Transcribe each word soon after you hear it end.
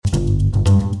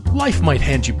Life might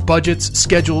hand you budgets,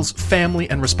 schedules, family,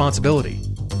 and responsibility.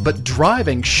 But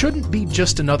driving shouldn't be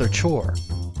just another chore.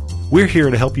 We're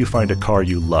here to help you find a car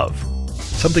you love.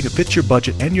 Something that fits your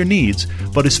budget and your needs,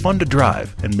 but is fun to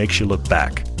drive and makes you look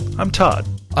back. I'm Todd.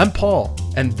 I'm Paul,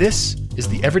 and this is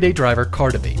the Everyday Driver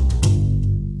Car Debate.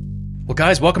 Well,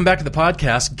 guys, welcome back to the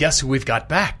podcast. Guess who we've got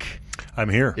back? I'm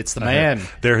here. It's the man.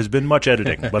 There has been much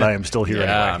editing, but I am still here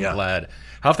anyway. I'm glad.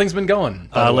 How have things been going?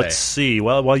 Let's see.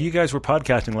 Well, while you guys were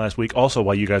podcasting last week, also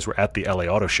while you guys were at the LA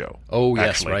Auto Show. Oh, yes,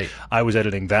 actually, right. I was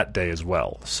editing that day as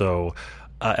well. So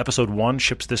episode 1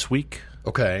 ships this week.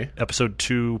 Okay. Episode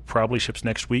 2 probably ships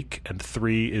next week, and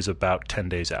 3 is about 10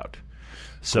 days out.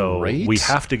 So Great. we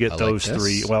have to get those like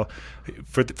this. 3. Well,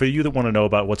 for you that want to know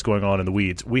about what's going on in the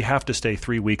weeds, we have to stay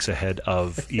 3 weeks ahead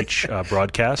of each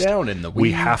broadcast. Down in the weeds.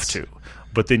 We have to.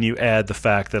 But then you add the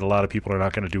fact that a lot of people are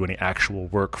not going to do any actual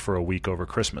work for a week over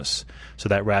Christmas. So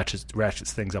that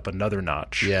ratchets things up another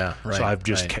notch. Yeah, right. So I've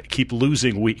just keep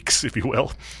losing weeks, if you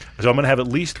will. So I'm going to have at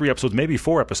least 3 episodes, maybe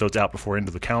 4 episodes out before end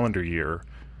of the calendar year.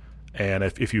 And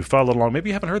if you followed along, maybe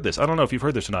you haven't heard this. I don't know if you've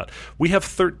heard this or not. We have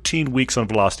 13 weeks on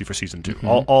Velocity for Season 2.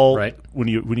 All right. When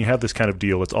you have this kind of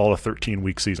deal, it's all a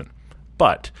 13-week season.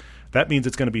 But that means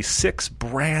it's going to be 6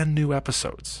 brand new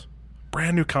episodes.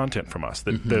 Brand new content from us.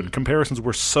 The comparisons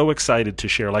we're so excited to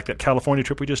share, like that California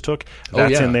trip we just took.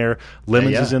 That's in there.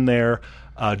 Lemons is in there.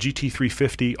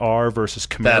 GT350R versus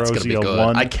Camaro That's gonna be ZL1.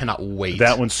 good. I cannot wait.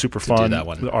 That one's super fun. That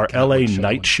one. Our LA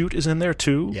Night Shoot is in there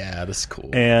too. Yeah, this is cool.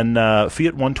 And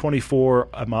Fiat 124,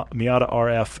 Miata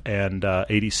RF, and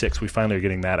 86. We finally are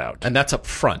getting that out. And that's up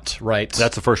front, right?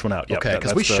 That's the first one out. Yep. Okay,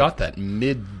 because we shot that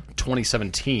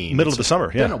mid-2017. Middle of the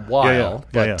summer, yeah. It's been a while,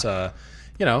 Yeah. but...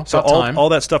 you know, so time. all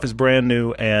that stuff is brand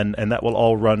new, and that will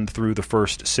all run through the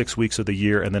first 6 weeks of the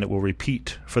year, and then it will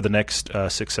repeat for the next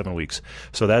 6-7 weeks.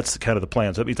 So that's kind of the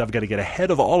plan. So that means I've got to get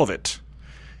ahead of all of it.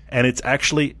 And it's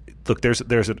actually, look, there's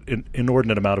an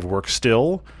inordinate amount of work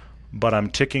still, but I'm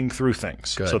ticking through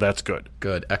things. Good. So that's good.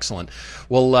 Good. Excellent.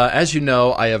 Well, as you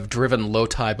know, I have driven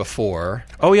low-tie before.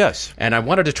 Oh, yes. And I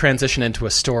wanted to transition into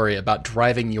a story about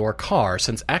driving your car,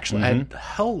 since actually I had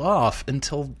held off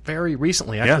until very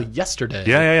recently, yesterday.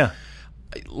 Yeah.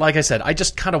 Like I said, I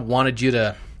just kind of wanted you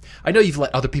to... I know you've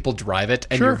let other people drive it,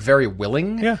 and you're very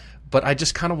willing. Yeah. But I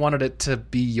just kind of wanted it to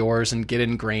be yours and get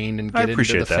ingrained and get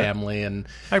into the family and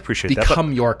I appreciate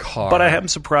become your car. But I am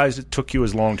surprised it took you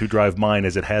as long to drive mine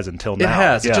as it has until now. It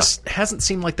has. Yeah. It just hasn't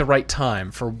seemed like the right time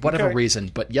for whatever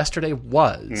reason. But yesterday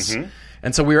was.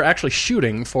 And so we were actually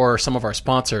shooting for some of our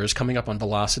sponsors coming up on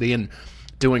Velocity and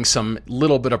doing some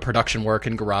little bit of production work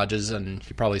in garages, and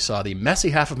you probably saw the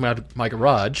messy half of my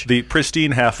garage. The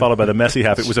pristine half followed by the messy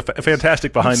half. It was a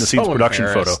fantastic behind-the-scenes production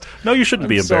photo. No, you shouldn't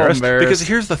be embarrassed. Because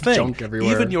here's the thing. Junk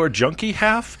everywhere. Even your junky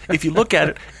half, if you look at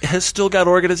it, has still got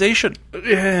organization.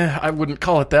 Yeah, I wouldn't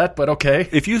call it that, but okay.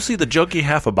 If you see the junky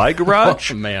half of my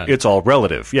garage, oh, man. It's all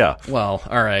relative, yeah. Well,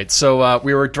 all right. So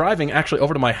we were driving actually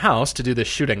over to my house to do this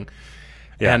shooting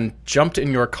and jumped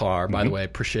in your car, by the way.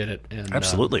 Appreciate it. And,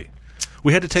 absolutely.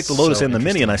 We had to take the Lotus and the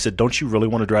Mini, and I said, don't you really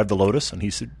want to drive the Lotus? And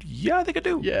he said, yeah, I think I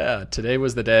do. Yeah, today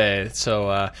was the day.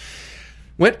 So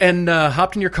went and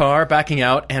hopped in your car, backing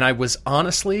out, and I was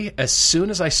honestly, as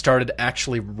soon as I started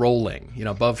actually rolling,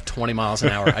 above 20 miles an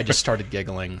hour, I just started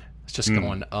giggling. Just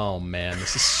going, oh man,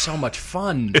 this is so much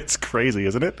fun. It's crazy,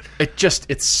 isn't it?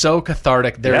 It's so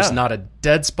cathartic. There's not a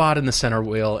dead spot in the steering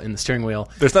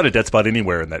wheel. There's not a dead spot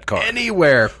anywhere in that car.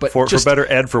 Anywhere, but for better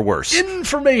and for worse.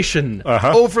 Information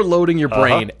overloading your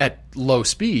brain at low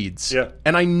speeds. Yeah.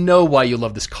 And I know why you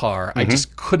love this car. I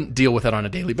just couldn't deal with it on a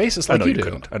daily basis like you do.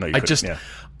 Couldn't. I know you couldn't.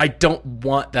 I don't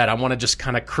want that. I want to just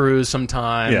kind of cruise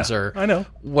sometimes or I know.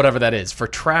 Whatever that is. For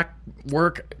track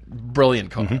work,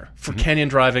 brilliant car. For canyon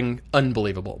driving,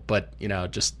 unbelievable. But,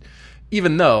 just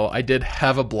even though I did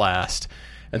have a blast,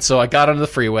 and so I got onto the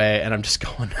freeway and I'm just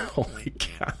going, holy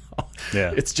cow.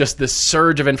 Yeah. It's just this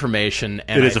surge of information,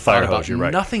 and it is a fire hose, you're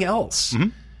right. Nothing else.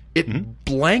 It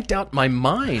blanked out my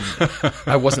mind.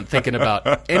 I wasn't thinking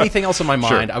about anything else in my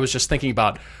mind. Sure. I was just thinking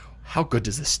about how good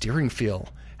does the steering feel?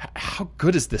 How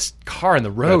good is this car in the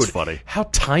road? That's funny. How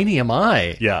tiny am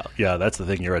I? Yeah, that's the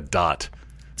thing. You're a dot.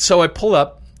 So I pull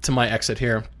up to my exit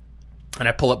here, and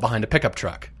I pull up behind a pickup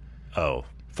truck. Oh.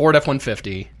 Ford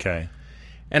F-150. Okay.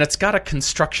 And it's got a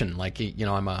construction,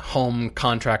 I'm a home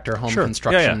contractor,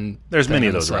 construction. Yeah. There's many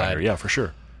of those around here. Yeah, for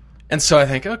sure. And so I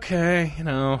think, okay,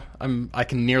 I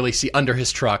can nearly see under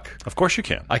his truck. Of course you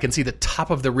can. I can see the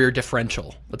top of the rear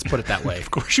differential. Let's put it that way.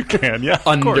 Of course you can, yeah.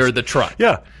 Under the truck.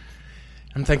 Yeah.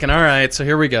 I'm thinking, all right, so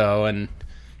here we go. And,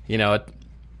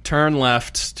 turn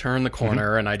left, turn the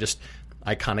corner, and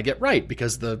I kind of get right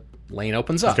because the lane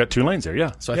opens up. It's got 2 lanes there,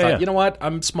 yeah. So I thought, you know what?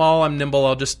 I'm small, I'm nimble,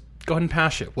 I'll just go ahead and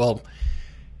pass you. Well,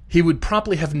 he would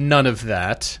promptly have none of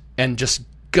that and just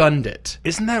gunned it.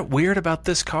 Isn't that weird about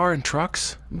this car and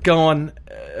trucks? I'm going,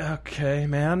 okay,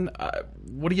 man,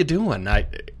 what are you doing?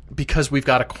 Because we've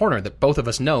got a corner that both of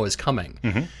us know is coming.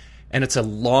 Mm-hmm. And it's a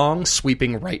long,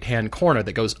 sweeping right-hand corner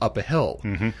that goes up a hill.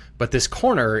 Mm-hmm. But this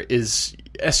corner is...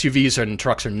 SUVs and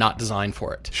trucks are not designed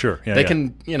for it. Sure. Yeah, they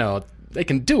can, they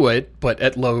can do it, but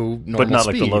at low normal speeds. But not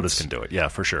like the Lotus can do it. Yeah,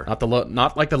 for sure.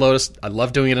 Not like the Lotus. I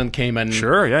love doing it in the Cayman.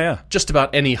 Sure, yeah. Just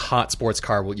about any hot sports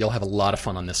car, you'll have a lot of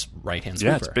fun on this right-hand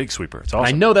sweeper. Yeah, it's a big sweeper. It's awesome.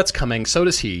 I know that's coming. So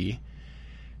does he.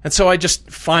 And so I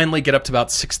just finally get up to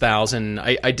about 6,000.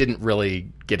 I didn't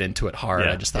really get into it hard.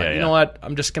 I just thought, you know what?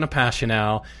 I'm just going to pass you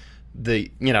now.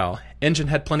 The engine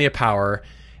had plenty of power.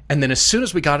 And then as soon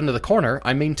as we got into the corner,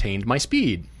 I maintained my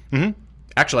speed. Mm-hmm.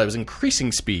 Actually, I was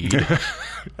increasing speed.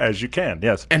 As you can,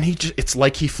 yes. And it's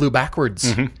like he flew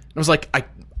backwards. Mm-hmm. I was like, I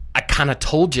kind of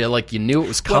told you, like you knew it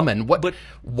was coming.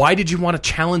 Why did you want to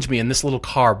challenge me in this little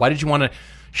car? Why did you want to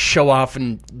show off?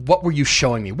 And what were you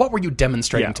showing me? What were you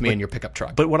demonstrating to me in your pickup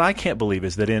truck? But what I can't believe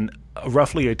is that in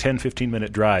roughly a 10,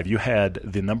 15-minute drive, you had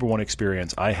the number one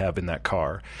experience I have in that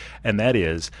car, and that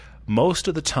is... most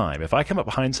of the time, if I come up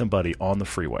behind somebody on the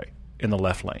freeway in the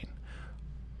left lane,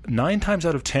 9 times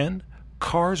out of 10,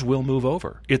 cars will move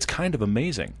over. It's kind of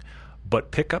amazing.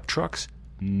 But pickup trucks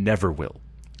never will.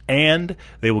 And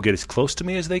they will get as close to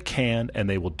me as they can, and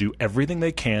they will do everything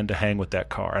they can to hang with that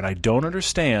car. And I don't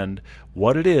understand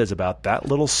what it is about that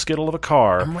little skittle of a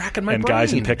car I'm racking my and brain.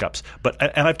 Guys in pickups.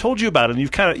 And I've told you about it, and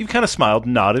you've kind of smiled,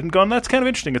 nodded, and gone, that's kind of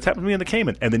interesting. It's happened to me in the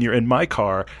Cayman. And then you're in my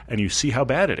car, and you see how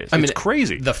bad it is. It's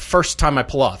crazy. The first time I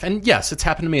pull off, and yes, it's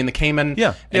happened to me in the Cayman.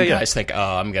 Yeah. Guys think,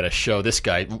 oh, I'm going to show this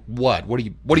guy. What? What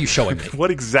are you showing me?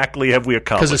 What exactly have we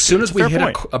accomplished? Because as soon as we hit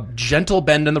a gentle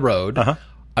bend in the road,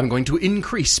 I'm going to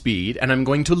increase speed, and I'm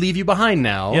going to leave you behind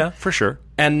now. Yeah, for sure.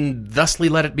 And thusly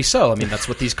let it be so. I mean, that's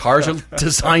what these cars are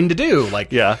designed to do.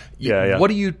 Like, yeah. What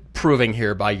are you proving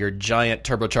here by your giant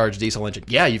turbocharged diesel engine?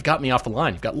 Yeah, you've got me off the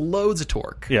line. You've got loads of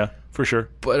torque. Yeah, for sure.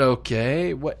 But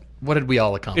okay, what did we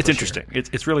all accomplish? It's interesting.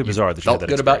 It's really bizarre that you felt had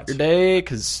that good about your day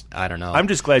because I don't know. I'm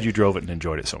just glad you drove it and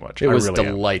enjoyed it so much. It was really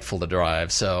delightful to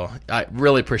drive, so I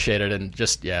really appreciate it and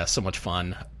just so much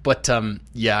fun. But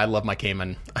I love my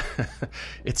Cayman.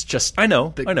 It's just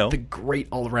the great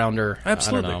all-rounder.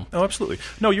 Absolutely. I don't know. Oh, absolutely.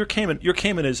 No, your Cayman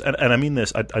is, and I mean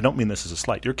this. I don't mean this as a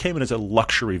slight. Your Cayman is a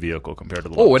luxury vehicle compared to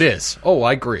the Lotus. Oh, it is. Oh,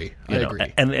 I agree. I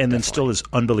agree. And then still is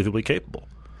unbelievably capable.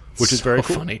 Which is very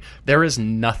cool. Funny. There is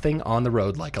nothing on the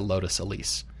road like a Lotus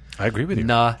Elise. I agree with you.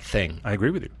 Nothing. I agree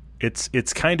with you.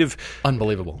 It's kind of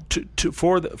unbelievable.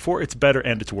 For its better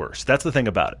and its worse. That's the thing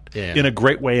about it. Yeah. In a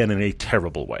great way and in a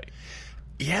terrible way.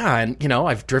 Yeah, and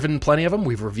I've driven plenty of them.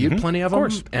 We've reviewed plenty of them,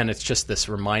 and it's just this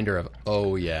reminder of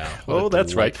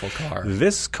that's right, car.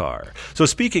 This car. So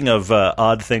speaking of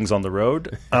odd things on the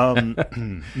road,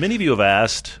 many of you have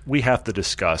asked. We have to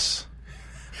discuss.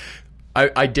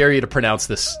 I dare you to pronounce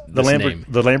this name.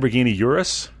 The Lamborghini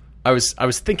Urus. I was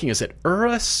thinking, is it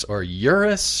Urus or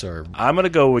Urus or? I'm going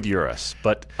to go with Urus,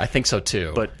 but I think so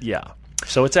too. But yeah,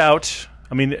 so it's out.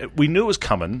 I mean, we knew it was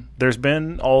coming. There's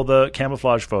been all the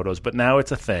camouflage photos, but now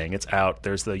it's a thing. It's out.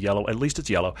 There's the yellow. At least it's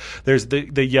yellow. There's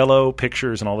the yellow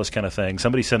pictures and all this kind of thing.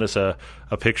 Somebody sent us a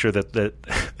picture that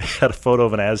had a photo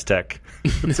of an Aztec.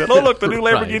 And said, "Oh, look, the new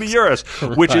Lamborghini Urus,"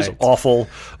 which is awful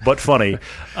but funny.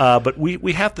 But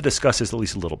we have to discuss this at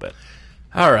least a little bit.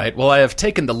 All right. Well, I have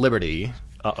taken the liberty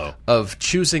of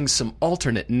choosing some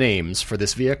alternate names for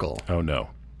this vehicle. Oh no.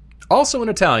 Also in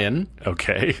Italian.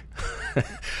 Okay.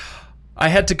 I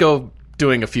had to go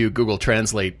doing a few Google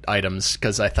Translate items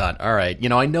because I thought, all right,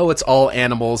 I know it's all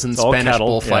animals and Spanish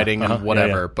bullfighting and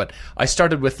whatever, but I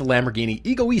started with the Lamborghini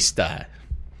Egoista.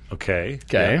 Okay.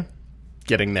 Yeah.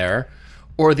 Getting there.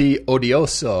 Or the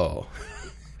Odioso.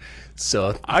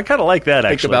 So I kind of like that,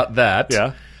 actually. Think about that.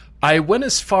 Yeah. I went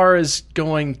as far as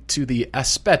going to the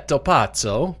Aspetto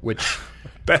Pazzo, which...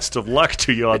 Best of luck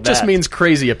to you on that. It just means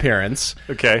crazy appearance.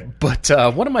 Okay. But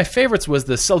one of my favorites was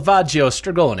the Selvaggio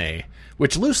Stregone,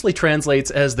 which loosely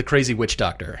translates as the crazy witch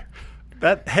doctor.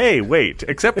 Hey, wait.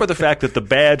 Except for the fact that the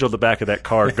badge on the back of that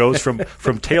car goes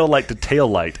from tail light to tail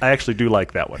light. I actually do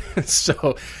like that one.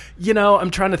 So,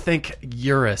 I'm trying to think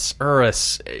Urus.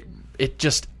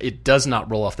 It does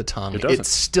not roll off the tongue. It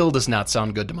still does not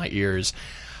sound good to my ears.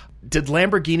 Did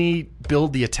Lamborghini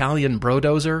build the Italian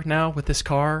Brodozer now with this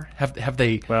car? Have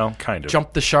they kind of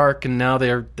jumped the shark and now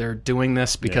they're doing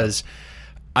this? Because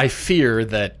I fear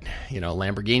that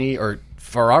Lamborghini or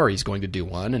Ferrari's going to do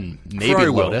one, and maybe Ferrari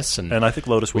Lotus. And I think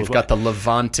Lotus will. We've got the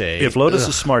Levante. If Lotus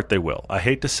is smart, they will. I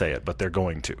hate to say it, but they're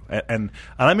going to. And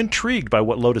I'm intrigued by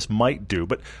what Lotus might do.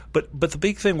 But the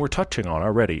big thing we're touching on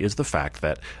already is the fact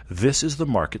that this is the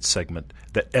market segment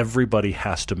that everybody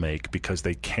has to make because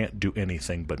they can't do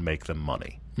anything but make them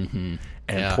money. Mm-hmm.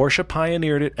 And Porsche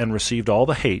pioneered it and received all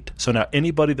the hate. So now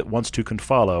anybody that wants to can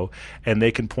follow, and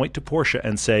they can point to Porsche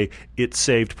and say, it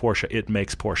saved Porsche, it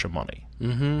makes Porsche money.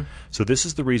 Mm-hmm. So this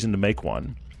is the reason to make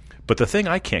one. But the thing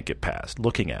I can't get past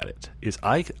looking at it is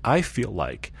I feel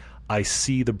like I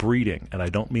see the breeding, and I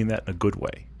don't mean that in a good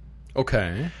way.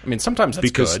 Okay. I mean, sometimes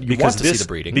that's good. You want to see the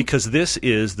breeding. Because this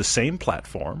is the same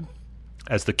platform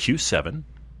as the Q7,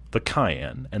 the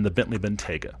Cayenne, and the Bentley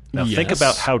Bentayga. Now think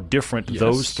about how different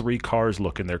those three cars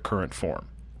look in their current form.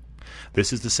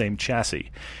 This is the same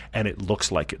chassis, and it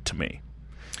looks like it to me.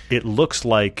 It looks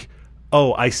like,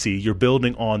 oh, I see, you're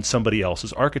building on somebody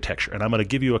else's architecture, and I'm going to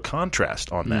give you a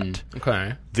contrast on that.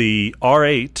 Okay. The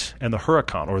R8 and the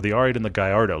Huracan, or the R8 and the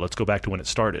Gallardo, let's go back to when it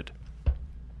started.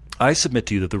 I submit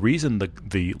to you that the reason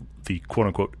the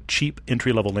quote-unquote cheap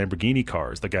entry-level Lamborghini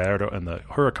cars, the Gallardo and the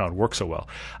Huracan, work so well,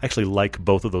 I actually like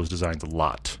both of those designs a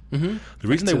lot. Mm-hmm. The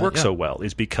reason they work so well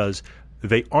is because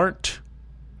they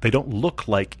don't look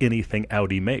like anything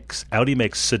Audi makes. Audi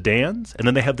makes sedans, and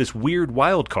then they have this weird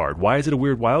wild card. Why is it a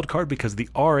weird wild card? Because the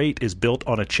R8 is built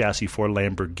on a chassis for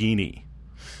Lamborghini.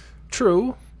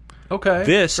 True. Okay.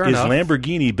 This is enough.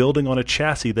 Lamborghini building on a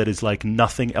chassis that is like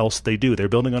nothing else they do. They're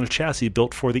building on a chassis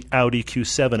built for the Audi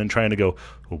Q7 and trying to go,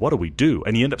 well, what do we do?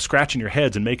 And you end up scratching your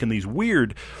heads and making these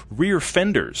weird rear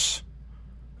fenders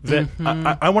that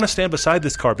I want to stand beside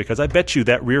this car because I bet you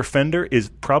that rear fender is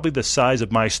probably the size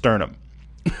of my sternum.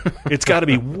 It's got to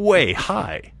be way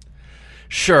high.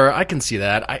 Sure, I can see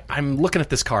that. I'm looking at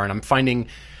this car and I'm finding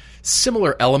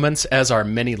similar elements, as are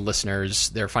many listeners.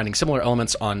 They're finding similar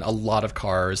elements on a lot of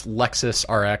cars. Lexus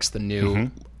RX, the new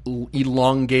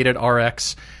elongated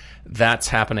RX, that's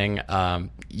happening.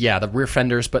 The rear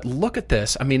fenders. But look at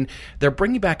this. I mean, they're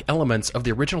bringing back elements of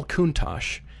the original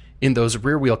Countach in those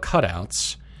rear wheel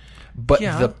cutouts. But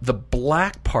the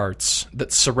black parts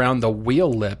that surround the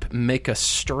wheel lip make a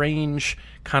strange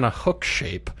kind of hook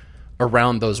shape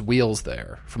around those wheels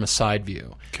there from a side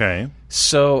view. Okay.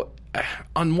 So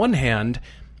on one hand,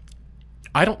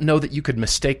 I don't know that you could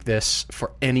mistake this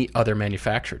for any other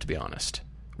manufacturer, to be honest.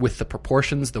 With the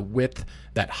proportions, the width,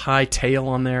 that high tail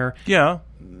on there. Yeah.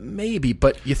 Maybe,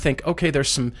 but you think, okay, there's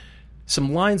some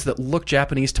lines that look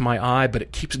Japanese to my eye, but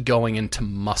it keeps going into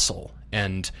muscle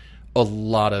and a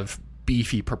lot of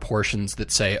beefy proportions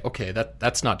that say, okay,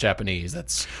 that's not Japanese.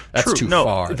 That's True. too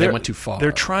far. They went too far.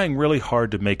 They're trying really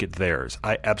hard to make it theirs.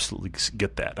 I absolutely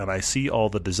get that. And I see all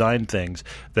the design things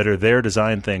that are their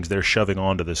design things they're shoving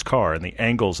onto this car, and the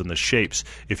angles and the shapes,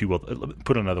 if you will.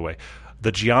 Put it another way,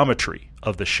 the geometry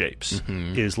of the shapes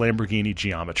is Lamborghini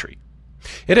geometry.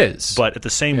 It is. But at the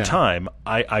same time,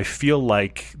 I feel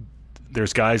like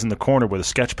there's guys in the corner with a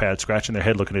sketch pad scratching their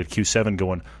head looking at a Q7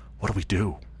 going, what do we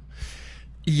do?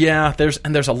 Yeah, there's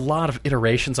a lot of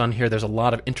iterations on here. There's a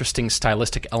lot of interesting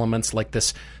stylistic elements like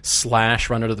this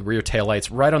slash run under the rear taillights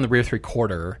right on the rear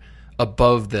three-quarter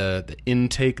above the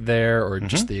intake there, or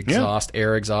just the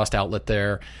air exhaust outlet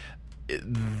there.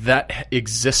 That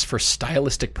exists for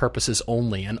stylistic purposes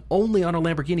only, and only on a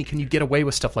Lamborghini can you get away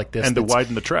with stuff like this. And to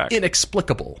widen the track.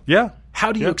 Inexplicable. Yeah.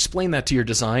 How do you explain that to your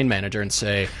design manager and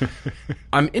say,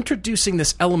 I'm introducing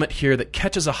this element here that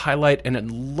catches a highlight and it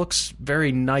looks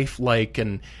very knife-like,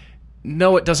 and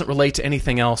no, it doesn't relate to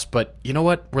anything else, but you know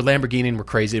what? We're Lamborghini and we're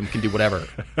crazy and we can do whatever.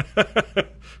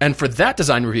 And for that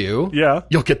design review,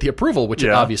 you'll get the approval, which it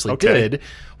obviously did.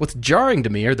 What's jarring to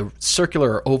me are the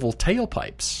circular or oval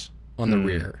tailpipes on the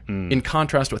rear, in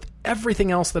contrast with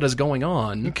everything else that is going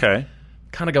on. Okay.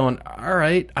 Kind of going, all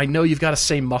right, I know you've got to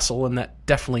say muscle, and that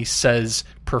definitely says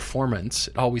performance.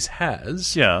 It always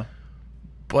has. Yeah.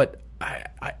 But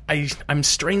I'm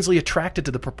strangely attracted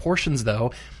to the proportions,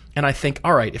 though, and I think,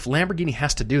 all right, if Lamborghini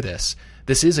has to do this,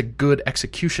 this is a good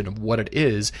execution of what it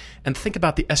is. And think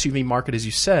about the SUV market, as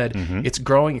you said. It's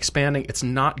growing, expanding. It's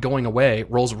not going away.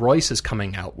 Rolls-Royce is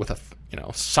coming out with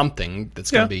something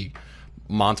that's going to be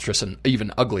monstrous and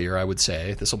even uglier, I would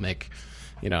say. This will make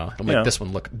this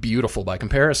one look beautiful by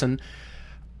comparison.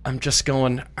 I'm just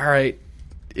going, all right,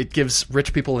 it gives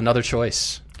rich people another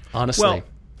choice, honestly. Well,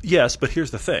 yes, but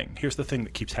here's the thing. Here's the thing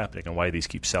that keeps happening and why these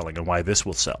keep selling and why this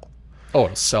will sell. Oh,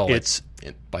 it'll sell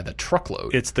by the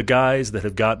truckload. It's the guys that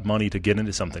have got money to get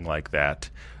into something like that,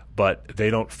 but they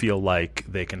don't feel like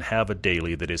they can have a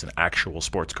daily that is an actual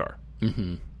sports car.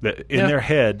 In their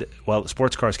head, well,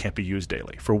 sports cars can't be used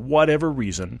daily for whatever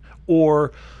reason,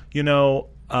 or,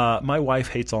 My wife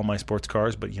hates all my sports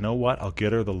cars, but you know what? I'll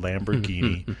get her the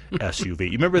Lamborghini SUV.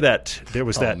 You remember that there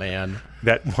was that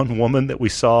one woman that we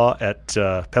saw at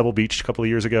Pebble Beach a couple of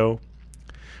years ago,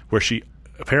 where she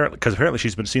apparently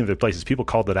she's been seen other places. People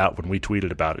called it out when we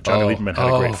tweeted about it. Johnny Lieberman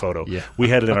had a great photo. Yeah. We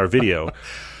had it in our video.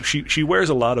 She wears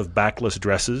a lot of backless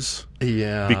dresses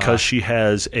because she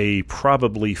has a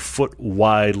probably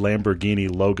foot-wide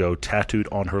Lamborghini logo tattooed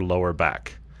on her lower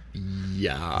back.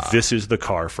 Yeah. This is the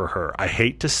car for her. I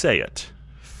hate to say it,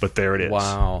 but there it is.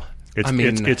 Wow.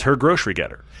 It's her grocery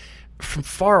getter. From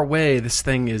far away, this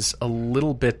thing is a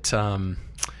little bit... some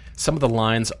of the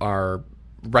lines are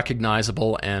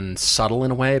recognizable and subtle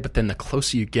in a way, but then the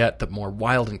closer you get, the more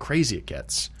wild and crazy it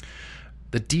gets.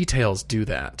 The details do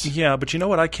that. Yeah, but you know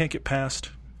what I can't get past,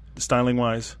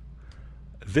 styling-wise?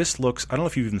 This looks... I don't know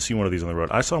if you've even seen one of these on the road.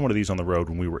 I saw one of these on the road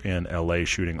when we were in L.A.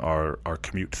 shooting our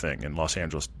commute thing in Los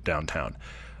Angeles downtown.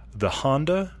 The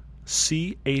Honda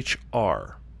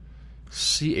CHR.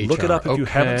 Look it up if you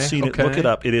haven't seen it. Look it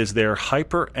up. It is their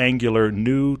hyper-angular,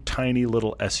 new, tiny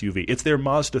little SUV. It's their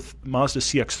Mazda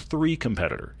CX-3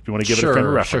 competitor, if you want to give it a frame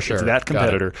of reference. It's that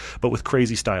competitor, but with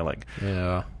crazy styling.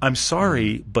 Yeah. I'm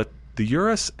sorry, but the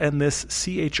Urus and this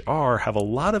CHR have a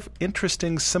lot of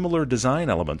interesting, similar design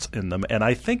elements in them, and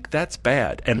I think that's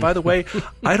bad. And by the way,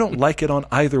 I don't like it on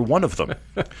either one of them.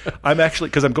 I'm actually,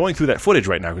 because I'm going through that footage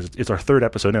right now, because it's our third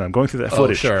episode in, I'm going through that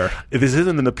footage. Oh, sure. This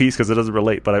isn't in the piece because it doesn't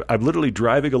relate, but I'm literally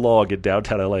driving along in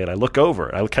downtown LA, and I look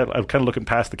over. I'm kind of looking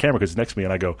past the camera because it's next to me,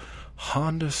 and I go,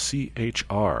 Honda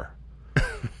CHR.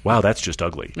 Wow, that's just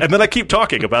ugly. And then I keep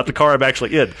talking about the car I'm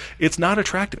actually in. It's not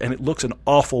attractive, and it looks an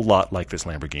awful lot like this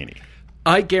Lamborghini.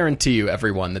 I guarantee you,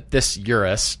 everyone, that this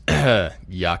Urus,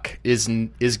 yuck, is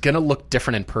going to look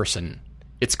different in person.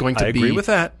 It's going to agree with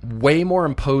that. Way more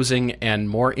imposing and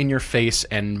more in your face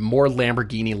and more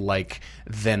Lamborghini-like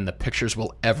than the pictures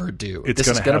will ever do. This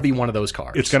is going to be one of those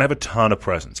cars. It's going to have a ton of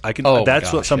presence. I can.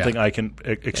 Something I can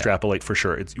extrapolate for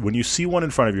sure. It's when you see one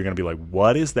in front of you, you're going to be like,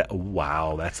 "What is that?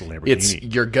 Wow, that's a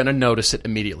Lamborghini." You're going to notice it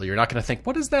immediately. You're not going to think,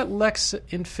 "What is that Lex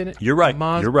Infinite?" You're right.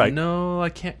 Mazda? You're right. No, I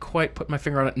can't quite put my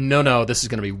finger on it. No, this is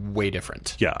going to be way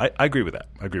different. Yeah, I agree with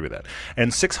that.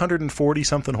 And 640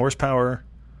 something horsepower.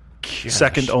 Gosh.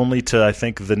 Second only to, I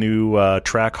think, the new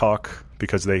Trackhawk,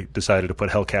 because they decided to put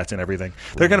Hellcats in everything.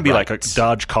 They're going to be like a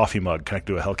Dodge coffee mug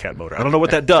connected to a Hellcat motor. I don't know what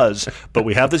that does, but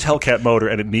we have this Hellcat motor,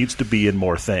 and it needs to be in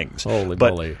more things. Holy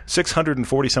moly.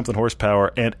 640-something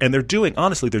horsepower, and they're doing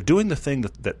the thing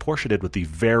that Porsche did with the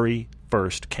very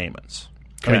first Caymans.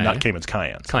 Okay. I mean, not Caymans,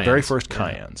 Cayennes. The very first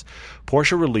Cayennes.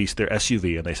 Porsche released their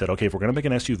SUV, and they said, okay, if we're going to make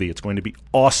an SUV, it's going to be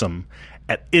awesome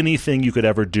at anything you could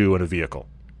ever do in a vehicle.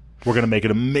 We're going to make it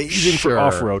amazing for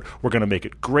off-road. We're going to make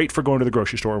it great for going to the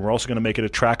grocery store. And we're also going to make it a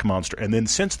track monster. And then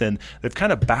since then, they've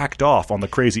kind of backed off on the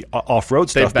crazy off-road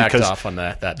stuff. They've backed off on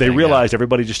that they realized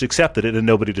everybody just accepted it and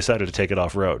nobody decided to take it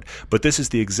off-road. But this is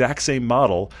the exact same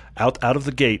model out of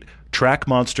the gate. Track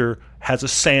monster, has a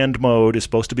sand mode, is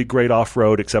supposed to be great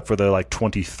off-road except for the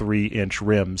 23-inch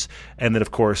rims. And then, of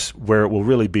course, where it will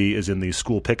really be is in the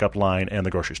school pickup line and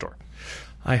the grocery store.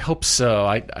 I hope so.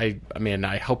 I mean,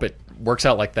 I hope it works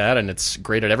out like that, and it's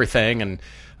great at everything. And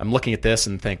I'm looking at this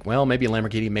and think, well, maybe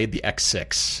Lamborghini made the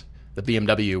X6, the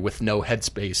BMW with no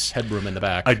headroom in the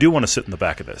back. I do want to sit in the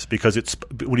back of this because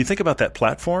when you think about that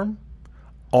platform,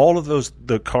 all of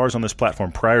the cars on this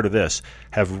platform prior to this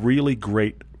have really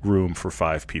great room for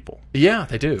 5 people. Yeah,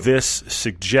 they do. This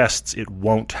suggests it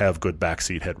won't have good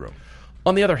backseat headroom.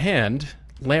 On the other hand,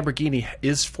 Lamborghini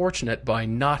is fortunate by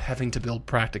not having to build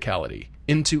practicality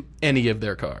into any of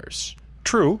their cars.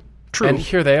 True. And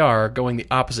here they are going the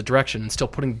opposite direction and still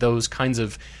putting those kinds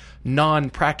of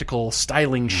non-practical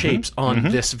styling shapes on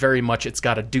this very much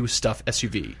it's-got-to-do stuff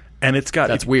SUV. And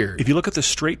that's weird. If you look at the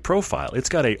straight profile, it's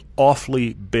got a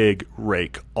awfully big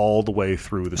rake all the way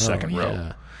through the second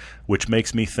row, which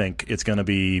makes me think it's going to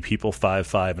be people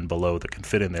 5'5" and below that can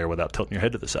fit in there without tilting your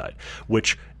head to the side,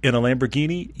 which in a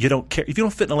Lamborghini, you don't care. If you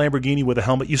don't fit in a Lamborghini with a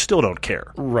helmet, you still don't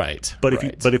care. Right. But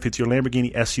if it's your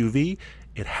Lamborghini SUV,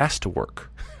 it has to work.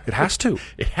 It has to.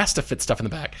 It has to fit stuff in the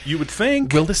back. You would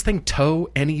think. Will this thing tow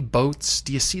any boats?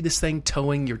 Do you see this thing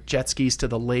towing your jet skis to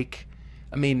the lake?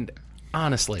 I mean,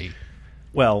 honestly.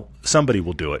 Well, somebody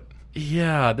will do it.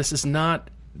 Yeah, this is not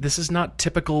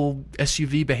typical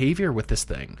SUV behavior with this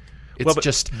thing. It's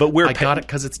I got it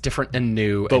because it's different and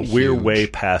new. But we're way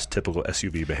past typical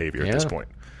SUV behavior at this point.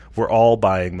 We're all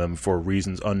buying them for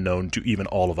reasons unknown to even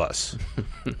all of us.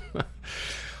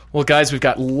 Well, guys, we've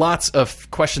got lots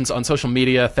of questions on social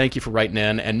media. Thank you for writing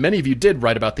in. And many of you did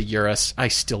write about the Urus. I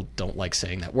still don't like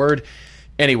saying that word.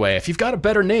 Anyway, if you've got a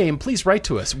better name, please write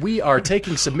to us. We are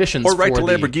taking submissions. Or write to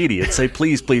Lamborghini and say,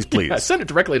 please, please, please. Yeah, send it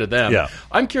directly to them. Yeah.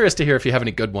 I'm curious to hear if you have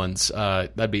any good ones.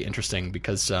 That'd be interesting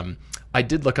because I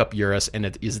did look up Urus, and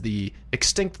it is the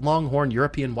extinct longhorn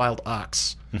European wild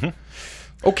ox. Mm-hmm.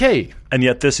 Okay. And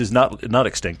yet this is not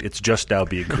extinct. It's just now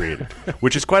being created,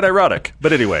 which is quite ironic.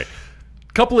 But anyway.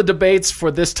 Couple of debates for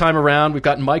this time around. We've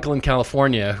got Michael in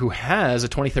California who has a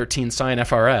 2013 Scion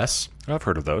FRS. I've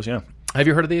heard of those, yeah. Have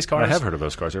you heard of these cars? I have heard of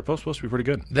those cars. They're supposed to be pretty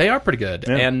good. They are pretty good.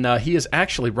 Yeah. And he is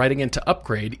actually writing in to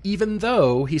upgrade, even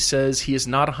though he says he is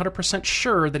not 100%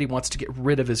 sure that he wants to get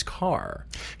rid of his car.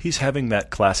 He's having that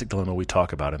classic dilemma we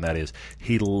talk about, and that is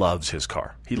he loves his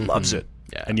car. He loves it.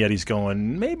 Yeah. And yet he's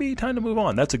going, maybe time to move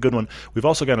on. That's a good one. We've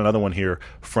also got another one here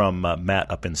from Matt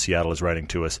up in Seattle is writing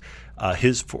to us.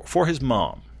 For his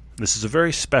mom. This is a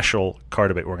very special car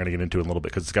debate we're going to get into in a little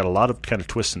bit because it's got a lot of kind of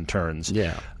twists and turns.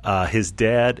 Yeah. His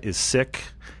dad is sick.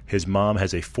 His mom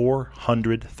has a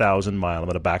 400,000 mile. I'm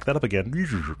going to back that up again.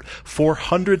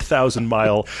 400,000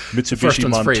 mile Mitsubishi First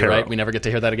one's Montero. free, right? We never get to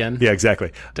hear that again? Yeah,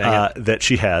 exactly. Dang it. That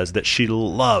she has, that she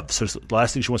loves. So the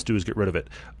last thing she wants to do is get rid of it.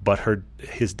 But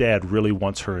his dad really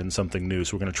wants her in something new.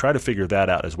 So we're going to try to figure that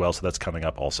out as well. So that's coming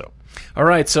up also. All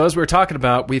right. So as we were talking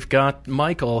about, we've got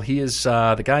Michael. He is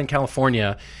the guy in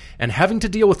California. And having to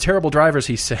deal with terrible drivers,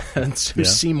 he says, who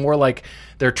seem more like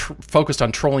they're focused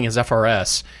on trolling his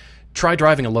FRS. Try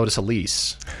driving a Lotus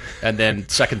Elise. And then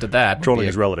second to that, trolling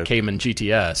his relative. Cayman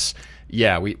GTS.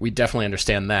 Yeah, we definitely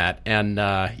understand that. And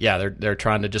they're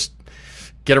trying to just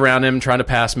get around him, trying to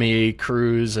pass me,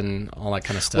 cruise, and all that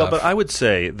kind of stuff. Well, but I would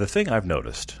say the thing I've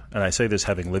noticed, and I say this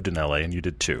having lived in LA, and you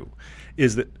did too,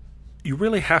 is that you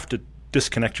really have to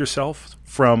disconnect yourself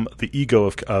from the ego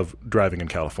of driving in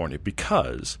California,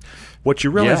 because what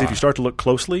you realize if you start to look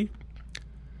closely,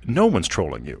 no one's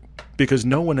trolling you because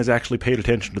no one has actually paid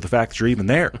attention to the fact that you're even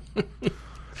there.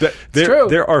 True.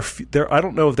 There. I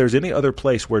don't know if there's any other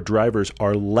place where drivers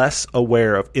are less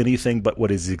aware of anything but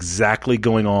what is exactly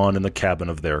going on in the cabin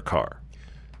of their car.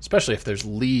 Especially if there's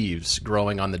leaves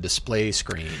growing on the display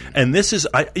screen. And this is,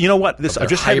 you know what? I've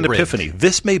just had an epiphany.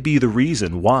 This may be the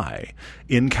reason why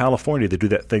in California they do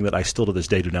that thing that I still to this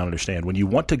day do not understand. When you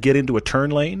want to get into a turn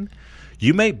lane,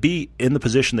 you may be in the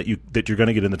position that you're going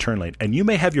to get in the turn lane, and you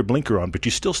may have your blinker on, but you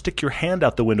still stick your hand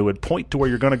out the window and point to where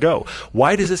you're going to go.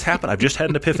 Why does this happen? I've just had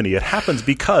an epiphany. It happens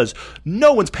because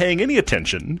no one's paying any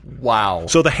attention. Wow.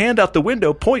 So the hand out the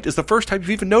window point is the first time you've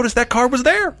even noticed that car was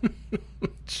there.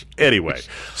 Anyway,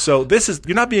 so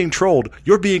you're not being trolled.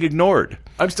 You're being ignored.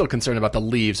 I'm still concerned about the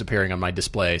leaves appearing on my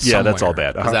display somewhere. Yeah, that's all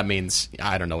bad. Because that means,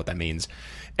 I don't know what that means.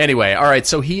 Anyway, all right,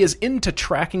 so he is into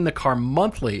tracking the car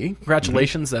monthly.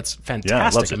 Congratulations, that's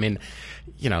fantastic. Yeah, I mean,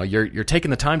 you're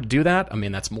taking the time to do that. I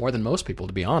mean, that's more than most people,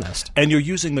 to be honest. And you're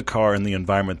using the car in the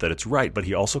environment that it's right, but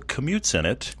he also commutes in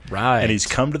it. Right. And he's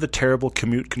come to the terrible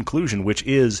commute conclusion, which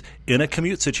is, in a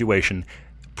commute situation,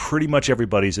 pretty much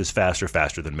everybody's is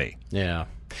faster than me. Yeah.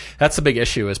 That's the big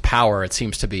issue is power, it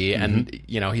seems to be. And,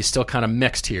 he's still kind of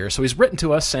mixed here. So he's written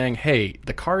to us saying, hey,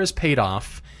 the car is paid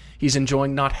off. He's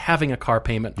enjoying not having a car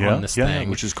payment on this thing.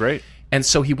 Which is great. And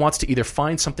so he wants to either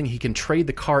find something he can trade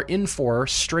the car in for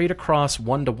straight across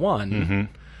 1-to-1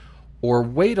 or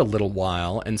wait a little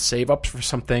while and save up for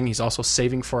something. He's also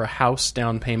saving for a house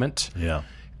down payment. Yeah.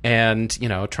 And,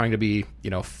 trying to be,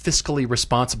 fiscally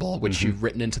responsible, which you've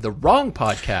written into the wrong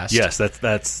podcast. Yes, that's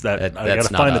I got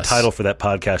to find the title for that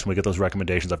podcast. When we get those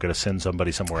recommendations, I've got to send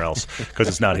somebody somewhere else because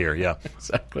it's not here. Yeah.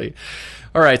 Exactly.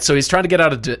 All right, so he's trying to get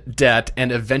out of debt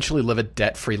and eventually live a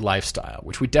debt-free lifestyle,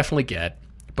 which we definitely get.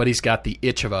 But he's got the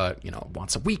itch of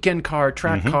wants a weekend car,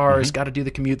 track cars, got to do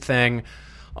the commute thing.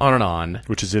 On and on.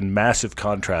 Which is in massive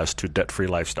contrast to debt-free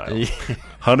lifestyle.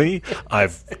 Honey,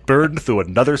 I've burned through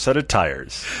another set of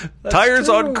tires. Tires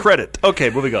true. on credit. Okay,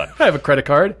 moving on. I have a credit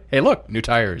card. Hey, look, new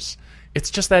tires. It's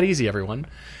just that easy, everyone.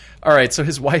 All right, so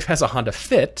his wife has a Honda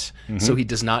Fit, so he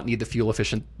does not need the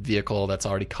fuel-efficient vehicle that's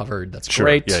already covered. That's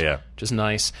great. Yeah. Which is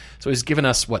nice. So he's given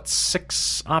us,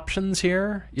 6 options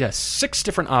here? Yes, 6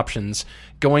 different options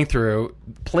going through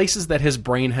places that his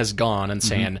brain has gone and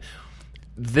saying,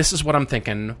 this is what I'm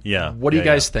thinking. Yeah. What do you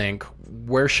guys think?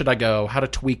 Where should I go? How to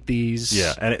tweak these?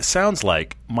 Yeah, and it sounds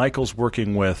like Michael's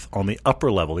working with, on the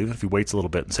upper level, even if he waits a little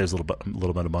bit and saves a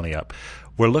little bit of money up,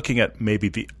 we're looking at maybe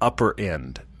the upper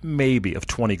end, maybe of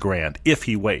 $20,000 if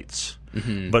he waits.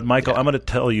 But Michael, I'm going to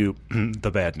tell you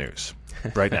the bad news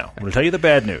right now. I'm going to tell you the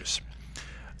bad news.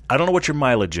 I don't know what your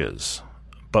mileage is,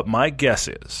 but my guess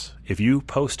is if you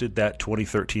posted that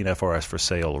 2013 FRS for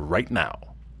sale right now,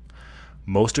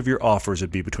 most of your offers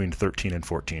would be between $13,000 and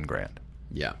 $14,000.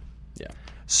 Yeah.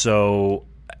 So,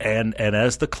 and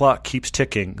as the clock keeps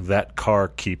ticking, that car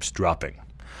keeps dropping.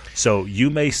 So you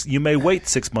may wait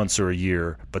 6 months or a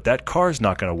year, but that car's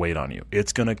not going to wait on you.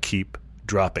 It's going to keep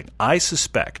dropping. I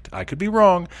suspect, I could be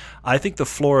wrong, I think the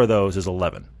floor of those is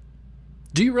 11.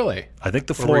 Do you really? I think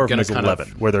the floor of them is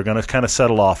 11, where they're going to kind of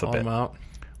settle off a bit.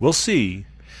 We'll see.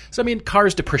 So, I mean,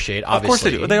 cars depreciate, obviously. Of course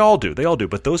they do. They all do. They all do.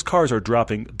 But those cars are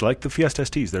dropping, like the Fiesta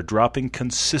STs, they're dropping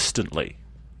consistently.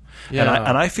 Yeah,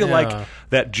 and I feel like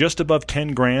that just above 10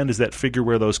 grand is that figure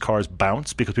where those cars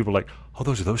bounce because people are like, oh,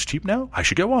 are those cheap now? I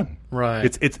should get one. Right.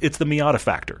 It's the Miata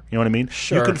factor. You know what I mean?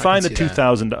 Sure. You can find the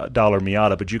 $2,000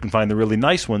 Miata, but you can find the really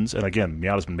nice ones. And again,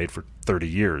 Miata's been made for 30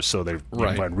 years, so you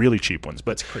can find really cheap ones.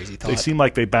 But crazy thought. They seem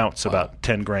like they bounce about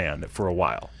 10 grand for a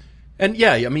while. And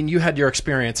yeah, I mean, you had your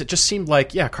experience. It just seemed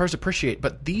like, cars depreciate,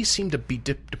 but these seem to be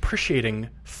depreciating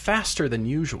faster than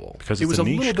usual. Because it was a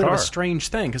niche little bit car. of a strange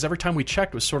thing. Because every time we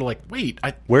checked, it was sort of like, wait,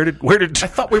 where did I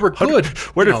thought we were good.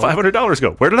 Where did $500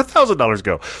 go? Where did $1,000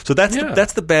 go? So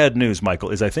that's the bad news,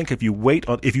 Michael. Is I think if you wait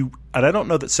on and I don't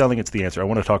know that selling it's the answer. I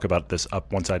want to talk about this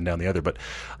up one side and down the other, but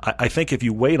I think if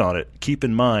you wait on it, keep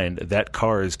in mind that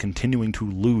car is continuing to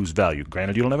lose value.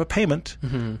 Granted, you don't have a payment,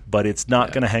 but it's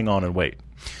not going to hang on and wait.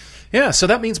 Yeah, so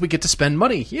that means we get to spend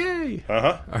money. Yay!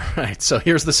 Uh-huh. All right, so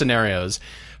here's the scenarios.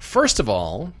 First of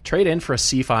all, trade in for a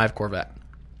C5 Corvette.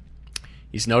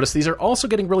 He's noticed these are also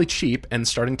getting really cheap and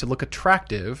starting to look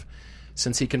attractive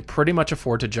since he can pretty much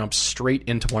afford to jump straight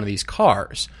into one of these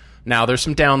cars. Now, there's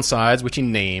some downsides, which he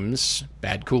names.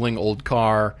 Bad cooling, old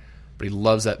car, but he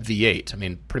loves that V8. I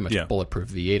mean, pretty much bulletproof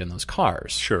V8 in those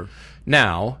cars. Sure.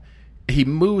 Now, he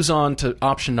moves on to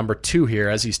option number 2 here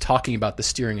as he's talking about the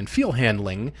steering and feel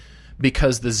handling,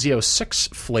 because the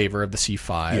Z06 flavor of the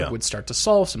C5 would start to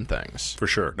solve some things. For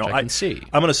sure. No, I can see.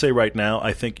 I'm going to say right now,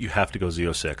 I think you have to go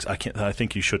Z06. I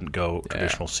think you shouldn't go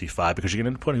traditional C5 because you're going to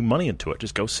end up putting money into it.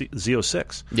 Just go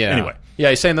Z06. Yeah. Anyway. Yeah,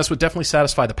 he's saying this would definitely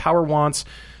satisfy the power wants,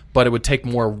 but it would take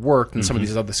more work than some of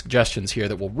these other suggestions here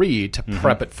that we'll read to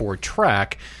prep it for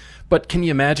track. But can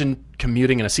you imagine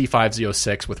commuting in a C5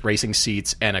 Z06 with racing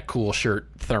seats and a cool shirt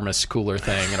thermos cooler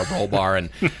thing and a roll bar? And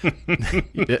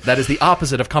that is the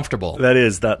opposite of comfortable.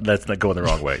 That's not going the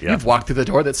wrong way. Yeah. You've walked through the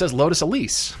door that says Lotus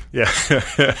Elise. Yeah,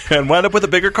 and wound up with a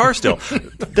bigger car still.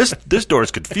 This door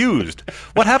is confused.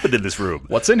 What happened in this room?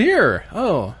 What's in here?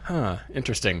 Oh,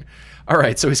 interesting. All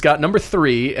right, so he's got number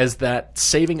 3 as that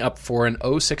saving up for an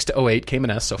 06 to 08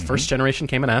 Cayman S, so first generation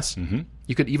Cayman S.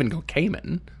 You could even go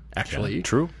Cayman, actually. Yeah,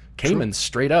 true. Caymans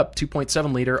straight up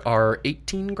 2.7 liter are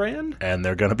 18 grand, and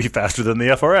they're going to be faster than the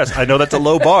FRS. I know that's a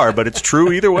low bar, but it's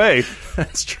true either way.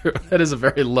 That's true. That is a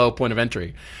very low point of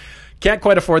entry. Can't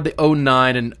quite afford the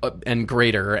 09 and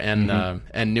greater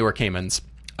and newer Caymans.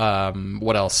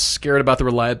 What else? Scared about the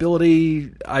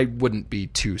reliability? I wouldn't be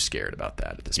too scared about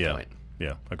that at this point.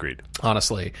 Yeah, agreed.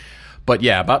 Honestly, but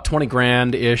yeah, about 20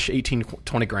 grand ish, 18,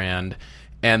 20 grand.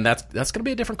 And that's going to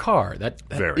be a different car. That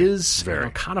is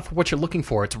kind of what you're looking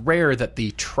for. It's rare that the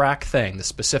track thing, the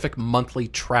specific monthly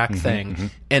track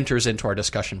thing, enters into our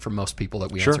discussion for most people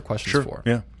that we answer questions for.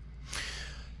 Yeah.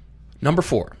 Number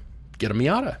 4, get a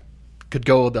Miata. Could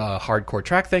go the hardcore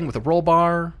track thing with a roll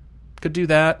bar. Could do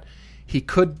that. He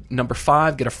could, number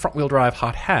 5, get a front-wheel drive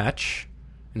hot hatch.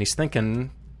 And he's thinking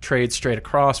trade straight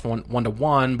across one to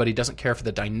one, but he doesn't care for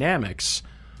the dynamics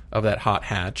of that hot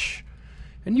hatch.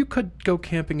 And you could go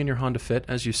camping in your Honda Fit,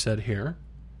 as you said here.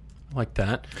 I like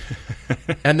that.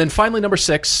 And then finally, number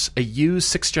 6, a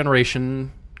used 6th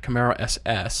generation Camaro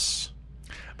SS.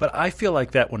 But I feel like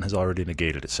that one has already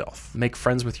negated itself. Make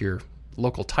friends with your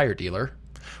local tire dealer.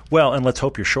 Well, and let's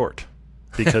hope you're short.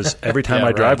 Because every time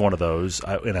I drive one of those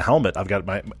in a helmet, I've got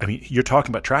you're talking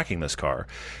about tracking this car.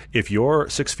 If you're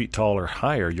 6 feet tall or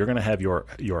higher, you're going to have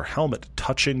your helmet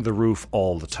touching the roof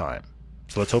all the time.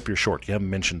 So let's hope you're short. You haven't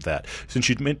mentioned that. Since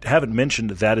you haven't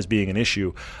mentioned that as being an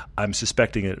issue, I'm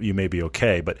suspecting that you may be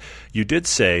okay. But you did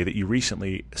say that you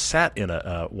recently sat in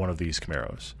one of these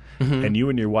Camaros, and you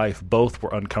and your wife both were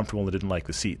uncomfortable and didn't like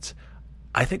the seats.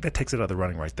 I think that takes it out of the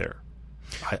running right there.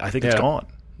 I think it's gone.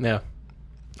 Yeah,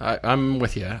 I'm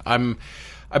with you.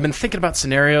 I've been thinking about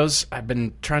scenarios. I've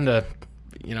been trying to,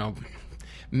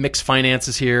 mix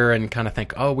finances here and kind of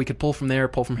think, we could pull from there,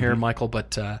 pull from here, Michael,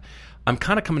 but I'm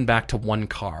kind of coming back to one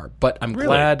car, but I'm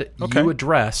glad you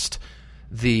addressed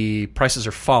the prices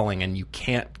are falling and you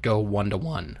can't go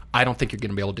one-to-one. I don't think you're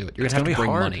going to be able to do it. You're going to have to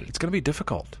bring money. It's going to be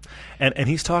difficult. And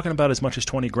he's talking about as much as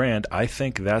 20 grand. I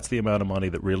think that's the amount of money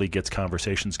that really gets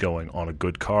conversations going on a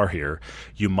good car here.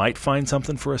 You might find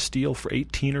something for a steal for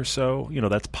 18 or so.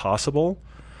 That's possible.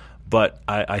 But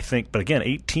I think, but again,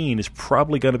 18 is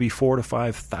probably going to be $4,000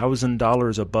 to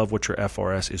 $5,000 above what your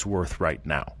FRS is worth right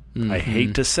now. I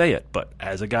hate to say it, but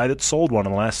as a guy that sold one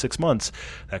in the last 6 months,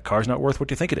 that car's not worth what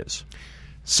you think it is.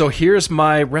 So here's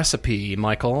my recipe,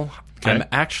 Michael. Okay. I'm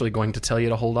actually going to tell you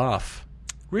to hold off.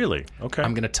 Really? Okay.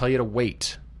 I'm going to tell you to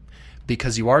wait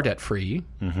because you are debt-free,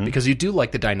 because you do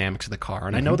like the dynamics of the car,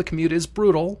 and I know the commute is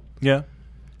brutal. Yeah.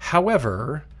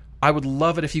 However, I would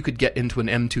love it if you could get into an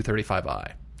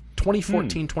M235i.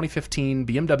 2014, 2015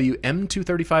 BMW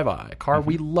M235i, a car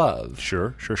we love.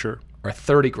 Sure. Or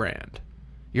 $30,000.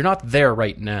 You're not there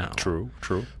right now. True.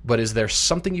 But is there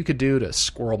something you could do to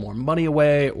squirrel more money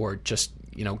away or just,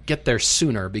 get there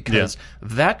sooner? Because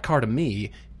that car to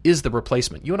me is the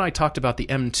replacement. You and I talked about the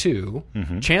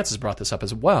M2. Chance has brought this up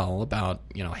as well about,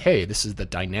 hey, this is the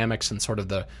dynamics and sort of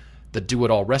the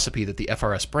do-it-all recipe that the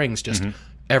FRS brings. Just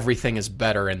everything is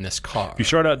better in this car. If you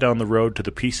start out down the road to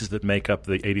the pieces that make up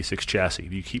the 86 chassis,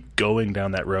 if you keep going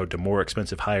down that road to more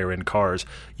expensive, higher-end cars,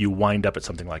 you wind up at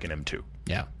something like an M2.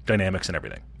 Yeah. Dynamics and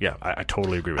everything. Yeah, I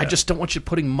totally agree with that. I just don't want you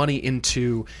putting money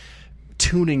into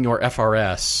tuning your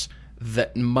FRS,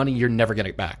 that money you're never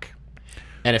getting back.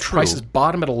 And if prices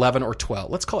bottom at 11 or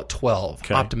 12, let's call it 12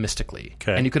 optimistically,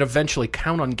 and you could eventually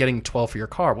count on getting 12 for your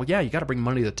car, well, yeah, you got to bring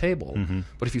money to the table.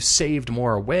 But if you saved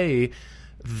more away,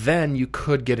 then you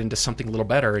could get into something a little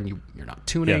better, and you're not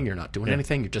tuning, you're not doing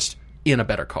anything, you're just in a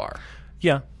better car.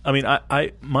 Yeah. I mean,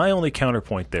 my only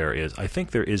counterpoint there is I think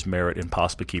there is merit in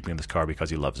possibly keeping this car because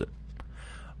he loves it.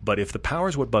 But if the power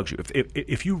is what bugs you,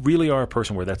 if you really are a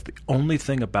person where that's the only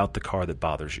thing about the car that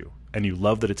bothers you, and you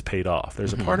love that it's paid off,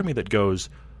 there's a part of me that goes,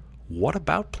 what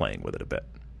about playing with it a bit?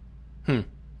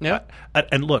 Yeah.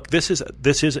 And look,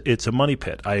 it's a money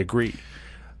pit. I agree.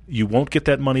 You won't get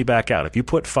that money back out. If you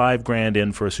put $5,000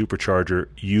 in for a supercharger,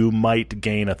 you might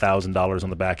gain $1,000 on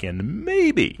the back end.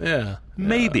 Maybe. Yeah.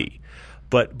 Maybe.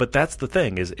 But that's the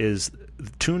thing is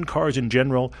tuned cars in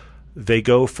general, they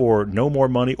go for no more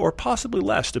money or possibly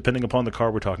less depending upon the car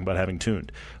we're talking about having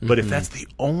tuned. But if that's the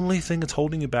only thing that's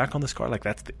holding you back on this car, like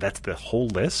that's the whole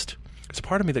list, there's a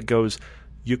part of me that goes,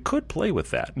 you could play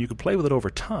with that and you could play with it over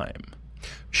time.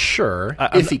 Sure.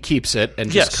 If he keeps it and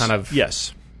just kind of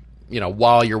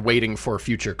while you're waiting for a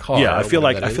future car. Yeah, I feel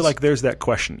like there's that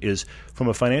question is from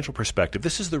a financial perspective,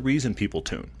 this is the reason people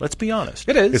tune. Let's be honest.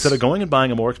 It is. Instead of going and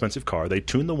buying a more expensive car, they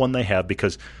tune the one they have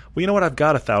because, well, you know what? I've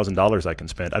got $1,000 I can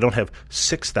spend. I don't have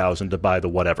 $6,000 to buy the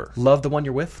whatever. Love the one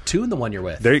you're with. Tune the one you're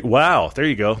with. There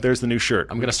you go. There's the new shirt.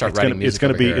 I'm going to start writing music. It's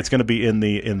going to be it's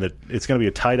going to be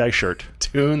a tie-dye shirt.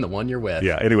 Tune the one you're with.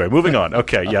 Yeah. Anyway, moving on.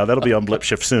 Okay. Yeah, that'll be on Blip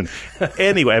Shift soon.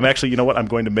 Anyway, I'm actually, you know what? I'm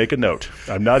going to make a note.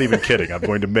 I'm not even kidding. I'm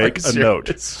going to make a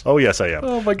note. Oh yes, I am.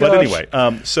 Oh my gosh. But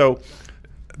anyway, so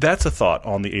that's a thought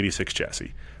on the 86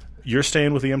 chassis. You're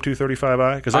staying with the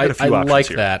M235i? Because I got a few options like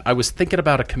here. that. I was thinking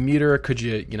about a commuter. Could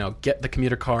you, get the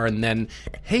commuter car and then,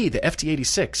 hey, the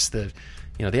FT86, the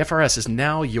FRS is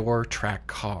now your track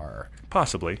car.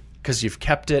 Possibly. Because you've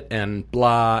kept it and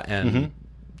blah and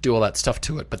do all that stuff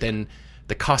to it. But then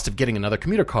the cost of getting another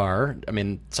commuter car, I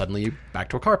mean, suddenly you're back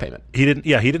to a car payment. He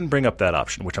didn't bring up that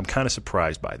option, which I'm kind of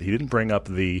surprised by. He didn't bring up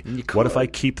the, what if I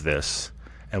keep this?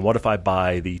 And what if I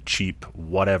buy the cheap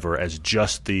whatever as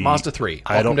just the Mazda 3?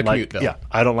 Welcome to Commuteville. Yeah,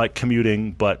 I don't like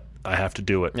commuting, but I have to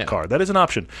do it car. That is an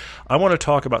option. I want to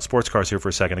talk about sports cars here for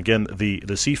a second. Again, the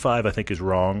C5 I think is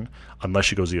wrong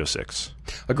unless you go Z06.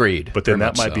 Agreed. But then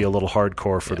that might be a little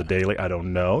hardcore for the daily. I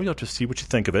don't know. You'll have to see what you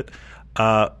think of it.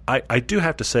 I do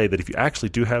have to say that if you actually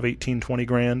do have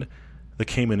 $18,000-$20,000, the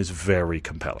Cayman is very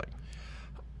compelling.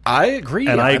 I agree.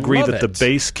 And I agree that the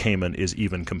base Cayman is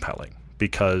even compelling.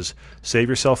 Because save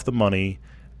yourself the money,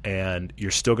 and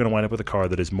you're still going to wind up with a car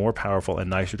that is more powerful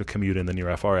and nicer to commute in than your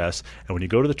FRS. And when you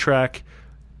go to the track,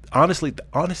 honestly,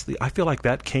 I feel like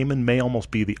that Cayman may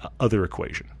almost be the other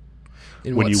equation.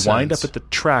 When you wind up at the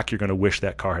track, you're going to wish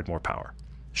that car had more power.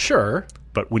 Sure.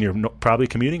 But when you're probably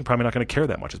commuting, probably not going to care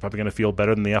that much. It's probably going to feel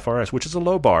better than the FRS, which is a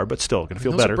low bar, but still going to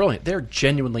feel better. Those are brilliant. They're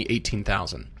genuinely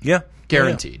 $18,000. Yeah.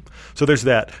 Guaranteed. Yeah. So there's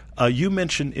that. You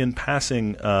mentioned in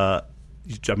passing...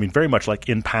 very much like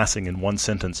in passing in one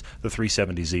sentence, the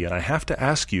 370Z. And I have to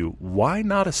ask you, why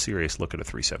not a serious look at a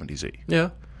 370Z?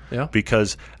 Yeah.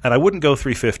 Because, and I wouldn't go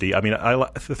 350. I mean,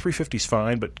 the 350 is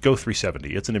fine, but go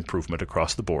 370. It's an improvement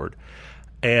across the board.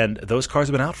 And those cars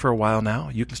have been out for a while now.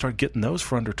 You can start getting those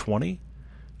for under 20.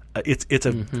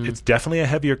 It's definitely a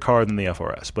heavier car than the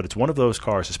FRS, but it's one of those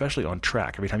cars, especially on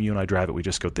track. Every time you and I drive it, we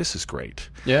just go, this is great.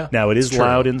 Yeah. Now, it is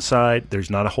loud inside. There's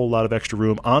not a whole lot of extra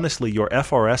room. Honestly, your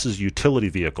FRS is a utility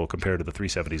vehicle compared to the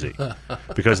 370Z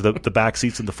because the back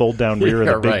seats and the fold-down rear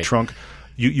and the big trunk.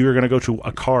 You're going to go to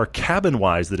a car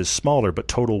cabin-wise that is smaller, but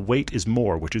total weight is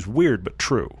more, which is weird but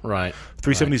true. Right.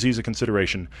 370Z is a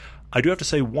consideration. I do have to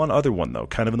say one other one, though,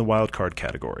 kind of in the wild card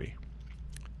category.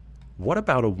 What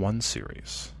about a 1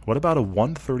 Series? What about a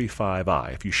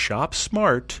 135i? If you shop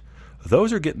smart,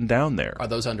 Those are getting down there. Are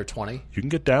those under 20? You can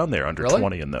get down there under Really?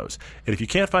 20 in those. And if you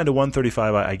can't find a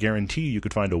 135i, I guarantee you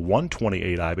could find a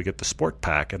 128i, but get the Sport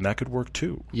Pack, and that could work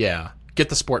too. Yeah. Get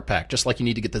the Sport Pack, just like you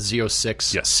need to get the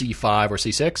Z06, C5, or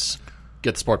C6.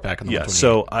 Get the Sport Pack on the 128.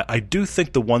 So I do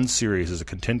think the 1 Series is a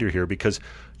contender here because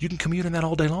you can commute in that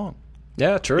all day long.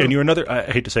 Yeah, true. And you're another, I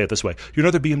hate to say it this way, you're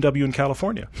another BMW in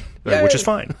California, which is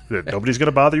fine. Nobody's going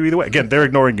to bother you either way. Again, they're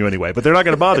ignoring you anyway, but they're not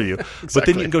going to bother you. Exactly. But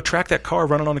then you can go track that car,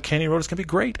 run it on a canyon road. It's going to be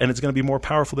great, and it's going to be more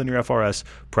powerful than your FRS.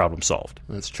 Problem solved.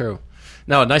 That's true.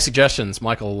 No, nice suggestions,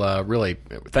 Michael. Really,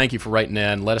 thank you for writing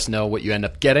in. Let us know what you end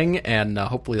up getting, and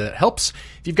hopefully that helps.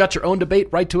 If you've got your own debate,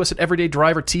 write to us at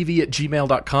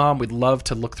everydaydrivertv@gmail.com. We'd love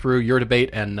to look through your debate,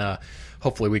 and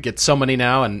hopefully we get so many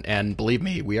now, and believe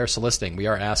me, we are soliciting, we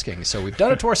are asking. So we've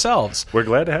done it to ourselves. We're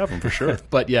glad to have them, for sure.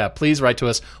 But yeah, please write to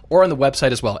us, or on the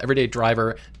website as well,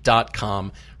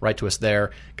 everydaydriver.com. Write to us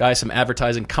there. Guys, some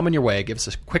advertising coming your way. Give us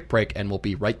a quick break, and we'll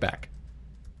be right back.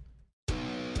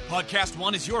 Podcast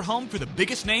One is your home for the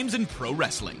biggest names in pro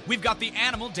wrestling. We've got the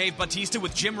Animal, Dave Bautista,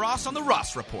 with Jim Ross on the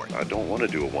Ross Report. I don't want to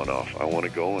do a one-off. I want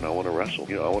to go and I want to wrestle.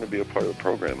 I want to be a part of the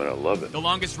program, and I love it. The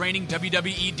longest reigning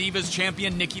WWE Divas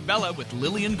champion, Nikki Bella, with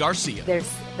Lillian Garcia. There's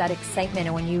that excitement,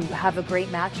 and when you have a great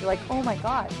match, you're like, oh my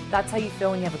God. That's how you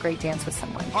feel when you have a great dance with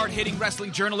someone. Hard-hitting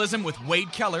wrestling journalism with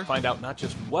Wade Keller. Find out not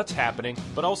just what's happening,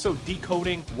 but also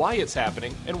decoding why it's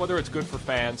happening and whether it's good for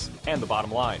fans and the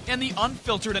bottom line. And the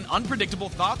unfiltered and unpredictable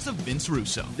thoughts of Vince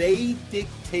Russo. They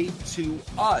dictate to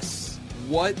us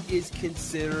what is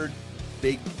considered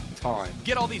big time.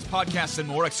 Get all these podcasts and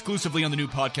more exclusively on the new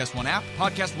Podcast One app,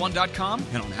 podcastone.com,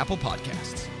 and on Apple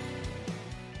Podcasts.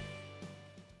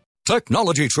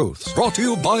 Technology Truths, brought to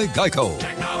you by Geico.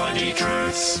 Technology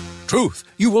Truths. Truth,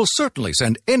 you will certainly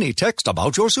send any text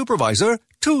about your supervisor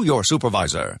to your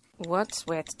supervisor. What's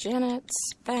with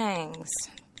Janet's bangs?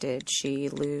 Did she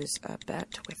lose a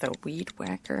bet with a weed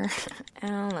whacker?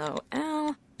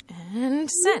 LOL. And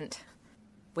send.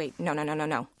 Wait,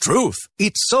 no. Truth.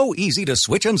 It's so easy to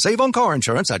switch and save on car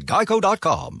insurance at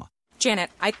geico.com.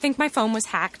 Janet, I think my phone was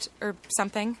hacked or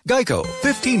something. Geico.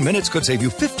 15 minutes could save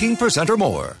you 15% or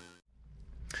more.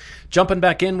 Jumping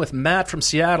back in with Matt from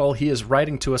Seattle. He is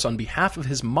writing to us on behalf of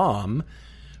his mom,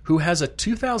 who has a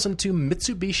 2002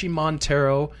 Mitsubishi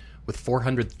Montero with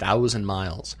 400,000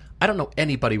 miles. I don't know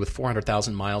anybody with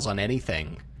 400,000 miles on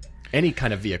anything, any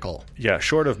kind of vehicle. Yeah,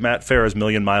 short of Matt Farah's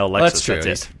million-mile Lexus. That's true.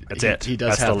 That's it. He does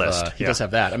That's have the list. He does have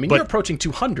that. I mean, you're approaching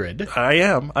 200. I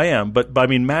am. But I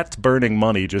mean, Matt's burning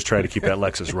money just trying to keep that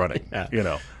Lexus running.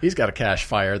 Yeah. He's got a cash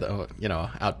fire, though,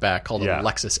 out back called a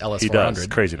Lexus LS400. He does.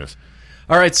 Craziness.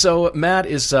 All right, so Matt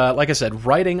is, like I said,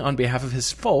 writing on behalf of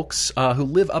his folks who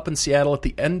live up in Seattle at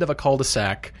the end of a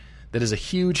cul-de-sac that is a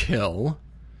huge hill.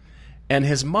 And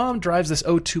his mom drives this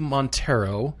 02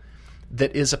 Montero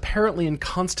that is apparently in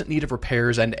constant need of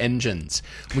repairs and engines.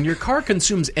 When your car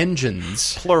consumes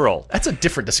engines... Plural. That's a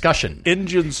different discussion.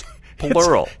 Engines,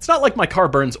 plural. It's not like my car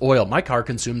burns oil. My car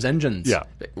consumes engines. Yeah.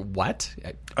 What?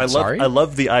 I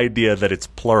love the idea that it's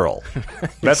plural.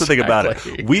 That's the thing about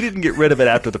it. We didn't get rid of it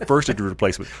after the first engine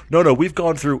replacement. No, we've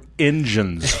gone through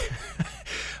engines.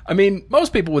 I mean,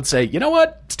 most people would say, you know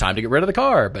what? It's time to get rid of the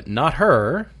car, but not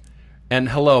her. And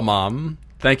hello, Mom.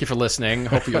 Thank you for listening.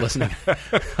 Hope you're listening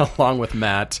along with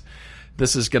Matt.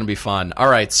 This is going to be fun. All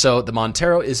right, so the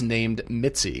Montero is named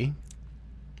Mitzi.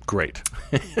 Great.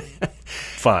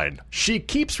 Fine. She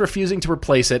keeps refusing to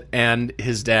replace it, and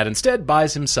his dad instead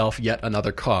buys himself yet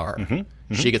another car.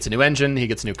 She gets a new engine, he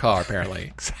gets a new car,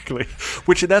 apparently. Exactly.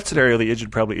 Which in that scenario, the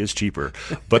engine probably is cheaper,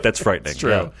 but that's frightening. It's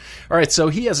true. Yeah. All right, so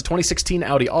he has a 2016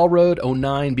 Audi Allroad,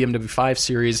 09 BMW 5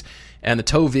 Series, and the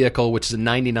tow vehicle, which is a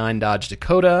 99 Dodge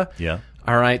Dakota. Yeah.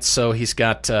 All right, so he's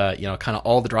got kind of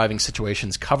all the driving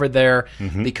situations covered there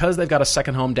because they've got a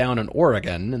second home down in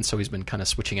Oregon, and so he's been kind of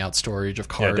switching out storage of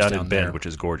cars down in Bend, there, which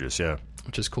is gorgeous. Yeah,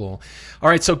 which is cool. All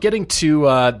right, so getting to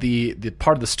the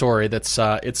part of the story that's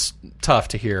it's tough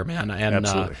to hear, man, and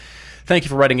absolutely. Thank you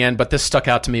for writing in, but this stuck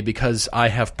out to me because I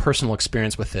have personal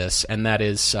experience with this, and that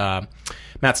is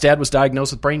Matt's dad was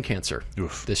diagnosed with brain cancer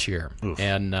this year.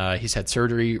 And he's had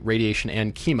surgery, radiation,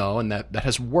 and chemo, and that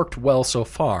has worked well so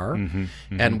far.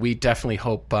 And we definitely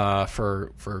hope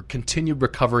for continued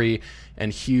recovery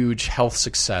and huge health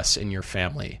success in your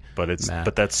family. But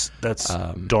Matt. that's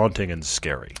daunting and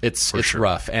scary. It's sure.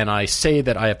 rough, and I say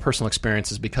that I have personal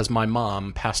experiences because my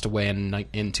mom passed away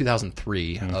in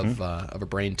 2003 of a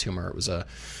brain tumor. It was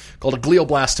called a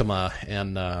glioblastoma,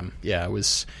 and it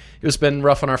was been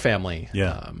rough on our family.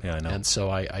 Yeah, I know. And so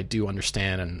I do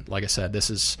understand, and like I said, this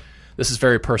is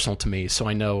very personal to me. So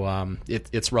I know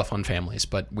it's rough on families,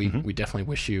 but we definitely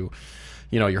wish you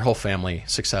your whole family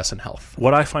success and health.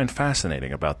 What I find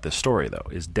fascinating about this story, though,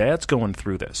 is Dad's going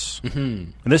through this.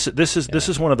 And this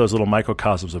is one of those little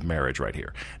microcosms of marriage right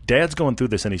here. Dad's going through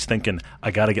this, and he's thinking,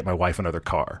 I got to get my wife another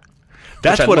car.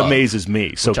 That's what amazes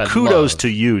me. So kudos to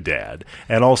you, Dad,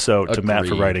 and also to Matt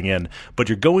for writing in. But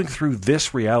you're going through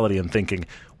this reality and thinking,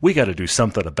 we got to do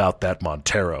something about that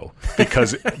Montero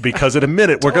because in a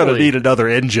minute we're going to need another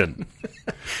engine.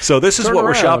 So this is what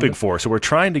we're shopping for. So we're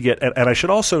trying to get, and I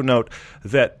should also note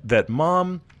that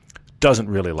Mom doesn't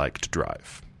really like to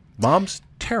drive. Mom's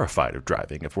terrified of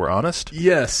driving, if we're honest.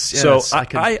 Yes. So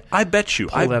I bet you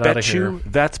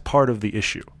that's part of the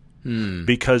issue.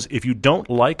 Because if you don't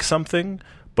like something,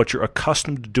 but you're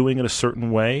accustomed to doing it a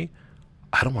certain way,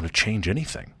 I don't want to change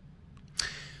anything.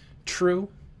 True.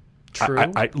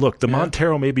 Look, the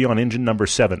Montero may be on engine number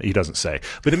 7. He doesn't say.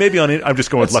 But it may be on I'm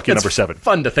just going with lucky number 7.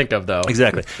 Fun to think of, though.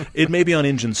 Exactly. It may be on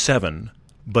engine 7,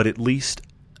 but at least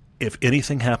if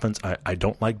anything happens, I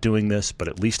don't like doing this, but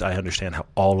at least I understand how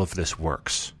all of this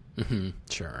works.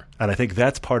 Sure. And I think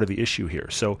that's part of the issue here.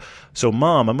 So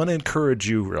Mom, I'm going to encourage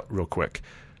you real quick.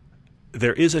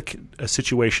 There is a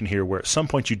situation here where at some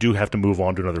point you do have to move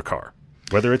on to another car.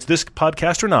 Whether it's this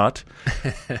podcast or not,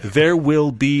 there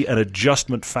will be an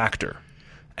adjustment factor,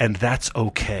 and that's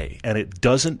okay. And it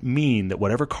doesn't mean that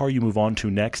whatever car you move on to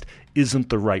next isn't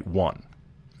the right one.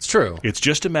 It's true. It's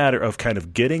just a matter of kind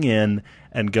of getting in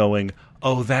and going,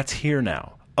 oh, that's here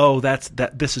now. Oh,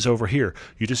 this is over here.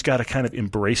 You just got to kind of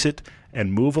embrace it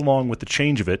and move along with the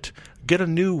change of it. Get a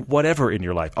new whatever in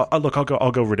your life. I'll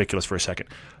go ridiculous for a second.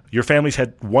 Your family's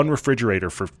had one refrigerator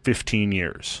for 15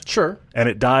 years. Sure. And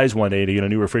it dies one day to get a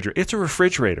new refrigerator. It's a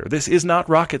refrigerator. This is not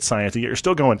rocket science. And yet you're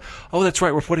still going, oh, that's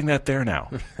right, we're putting that there now.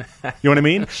 You know what I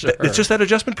mean? Sure. It's just that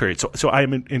adjustment period. So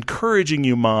I'm encouraging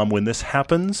you, Mom, when this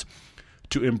happens,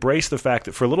 to embrace the fact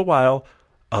that for a little while,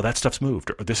 oh, that stuff's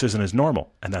moved, or this isn't as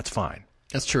normal, and that's fine.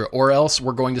 That's true. Or else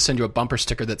we're going to send you a bumper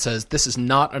sticker that says, this is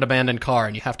not an abandoned car,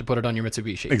 and you have to put it on your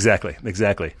Mitsubishi. Exactly.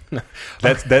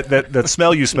 That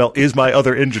smell you smell is my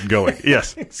other engine going.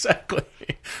 Yes. Exactly.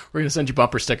 We're going to send you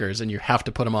bumper stickers, and you have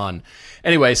to put them on.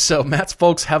 Anyway, so Matt's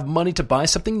folks have money to buy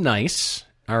something nice,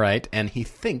 all right, and he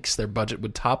thinks their budget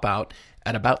would top out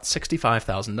at about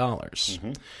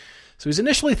 $65,000. So he's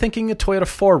initially thinking a Toyota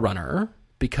 4Runner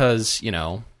because,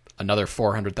 another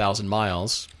 400,000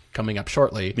 miles coming up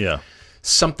shortly. Yeah.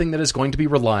 Something that is going to be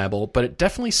reliable, but it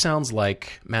definitely sounds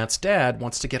like Matt's dad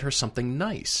wants to get her something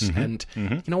nice. And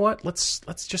you know what? Let's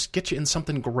just get you in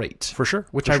something great. For sure.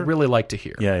 Which I really like to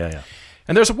hear. Yeah.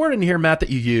 And there's a word in here, Matt, that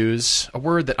you use, a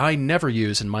word that I never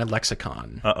use in my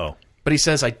lexicon. Uh-oh. But he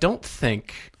says, I don't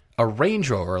think a Range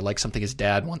Rover, like something his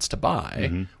dad wants to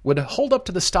buy, would hold up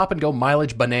to the stop-and-go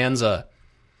mileage bonanza.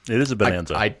 It is a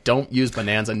bonanza. I don't use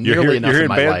bonanza nearly enough in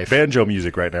my life. You're hearing banjo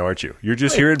music right now, aren't you? You're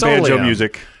just hearing banjo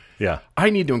music. Yeah. I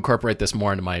need to incorporate this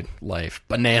more into my life.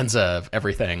 Bonanza of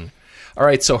everything. All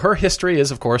right, so her history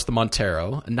is, of course, the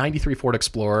Montero, a 93 Ford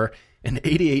Explorer, an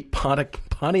 88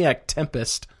 Pontiac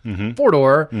Tempest,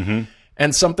 4-door,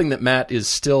 and something that Matt is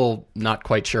still not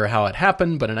quite sure how it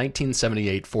happened, but a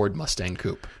 1978 Ford Mustang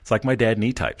Coupe. It's like my dad and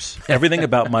E-Types. Everything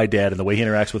about my dad and the way he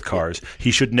interacts with cars, he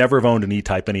should never have owned an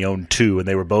E-Type, and he owned 2, and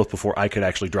they were both before I could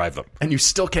actually drive them. And you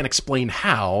still can't explain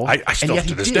how. I still,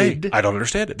 to this day, I don't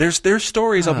understand it. There's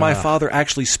stories of my father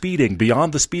actually speeding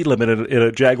beyond the speed limit in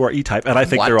a Jaguar E-Type, and I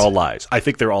think they're all lies.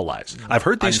 I've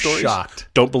heard these stories. Shocked.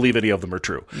 Don't believe any of them are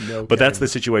true. But that's the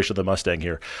situation of the Mustang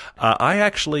here. I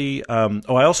actually, I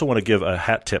also want to give a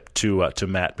hat tip to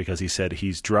Matt because he said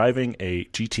he's driving a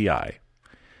GTI.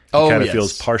 He kind of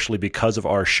feels partially because of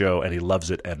our show, and he loves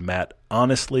it. And Matt,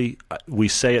 honestly, we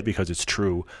say it because it's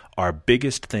true. Our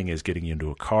biggest thing is getting you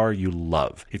into a car you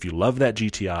love. If you love that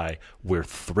GTI, we're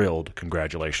thrilled.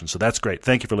 Congratulations. So that's great.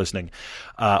 Thank you for listening.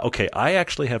 Okay, I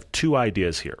actually have 2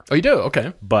 ideas here. Oh, you do?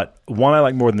 Okay. But one I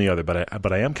like more than the other,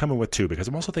 but I am coming with 2 because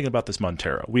I'm also thinking about this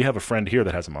Montero. We have a friend here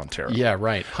that has a Montero. Yeah,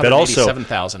 right.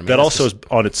 187,000. That also is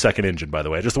on its second engine, by the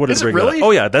way. I just wanted to bring really? that up.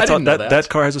 Oh, yeah. That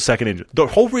car has a second engine. The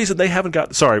whole reason they haven't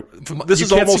got... Sorry. You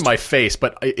can't see my face,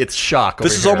 but it's shock over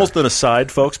This is almost an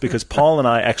aside, folks, because Paul and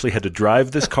I actually had to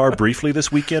drive this car briefly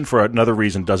this weekend for another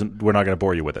reason. We're not going to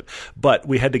bore you with it. But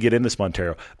we had to get in this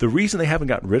Montero. The reason they haven't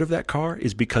gotten rid of that car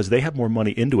is because they have more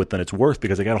money into it than it's worth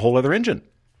because they got a whole other engine.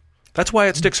 That's why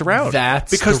it sticks around.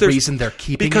 That's the reason they're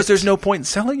keeping it? Because there's no point in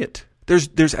selling it.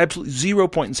 There's absolutely 0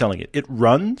 point in selling it. It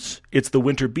runs, it's the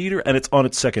winter beater, and it's on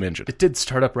its second engine. It did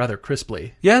start up rather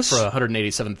crisply. Yes. For a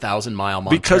 187,000-mile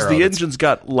Montero. Because the engine's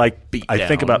got, I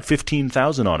think about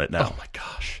 15,000 on it now. Oh, my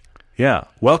gosh. Yeah.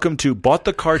 Welcome to bought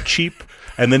the car cheap,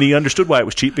 and then he understood why it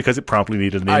was cheap because it promptly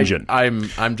needed an engine. I'm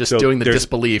just doing the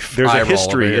disbelief. There's a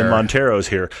history in Montero's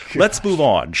here. Let's move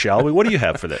on, shall we? What do you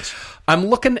have for this? I'm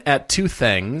looking at two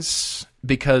things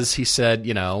because he said,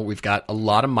 we've got a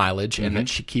lot of mileage and that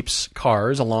she keeps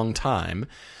cars a long time.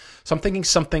 So I'm thinking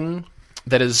something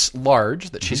that is large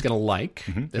that she's going to like.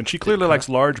 And she clearly likes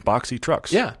large, boxy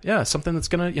trucks. Yeah. Something that's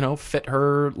going to, fit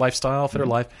her lifestyle, fit her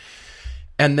life.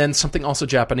 And then something also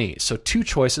Japanese. So two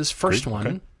choices. First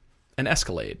one, an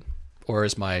Escalade. Or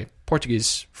as my Peruvian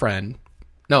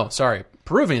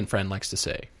friend likes to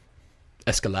say,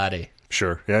 Escalade.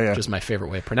 Sure, yeah. Which is my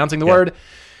favorite way of pronouncing the word.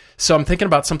 So I'm thinking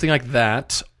about something like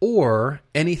that or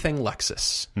anything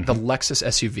Lexus. The Lexus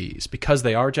SUVs. Because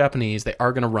they are Japanese, they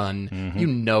are going to run.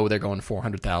 They're going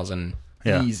 400,000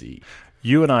 easy.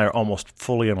 You and I are almost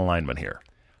fully in alignment here.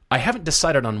 I haven't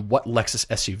decided on what Lexus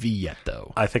SUV yet,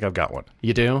 though. I think I've got one.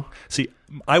 You do? See,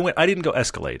 I didn't go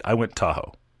Escalade. I went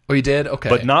Tahoe. Oh, you did? Okay.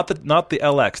 But not the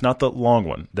LX, not the long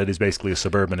one that is basically a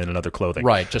Suburban in another clothing.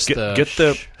 Right, just get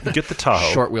the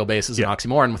Tahoe. Short wheelbase is an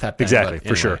oxymoron with that thing. Exactly,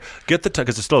 for sure. Get the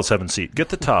because it's still a 7-seat. Get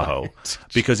the Tahoe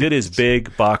because it is big,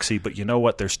 boxy, but you know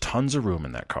what? There's tons of room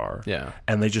in that car. Yeah.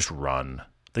 And they just run.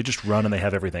 They just run and they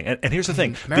have everything. And here's the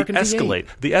thing.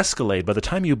 The Escalade, by the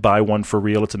time you buy one for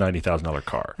real, it's a $90,000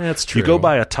 car. That's true. You go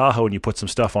buy a Tahoe and you put some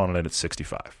stuff on it and it's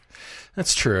 $65,000.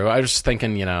 That's true. I was just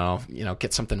thinking,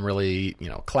 get something really,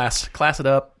 class it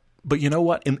up. But you know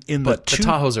what? The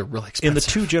Tahoes are really expensive. In the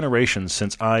 2 generations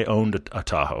since I owned a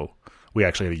Tahoe, we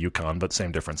actually had a Yukon, but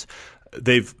same difference.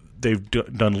 They've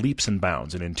done leaps and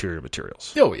bounds in interior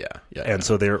materials. Oh yeah. And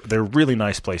so they're really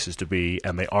nice places to be,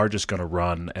 and they are just going to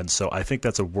run. And so I think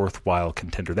that's a worthwhile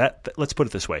contender. That let's put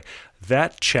it this way: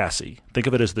 that chassis, think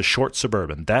of it as the short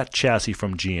Suburban. That chassis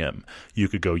from GM, you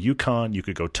could go Yukon, you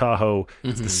could go Tahoe.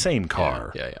 It's the same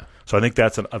car. Yeah. So I think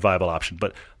that's a viable option.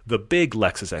 But the big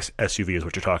Lexus SUV is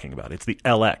what you're talking about. It's the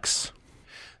LX.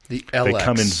 The LX. They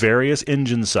come in various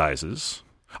engine sizes.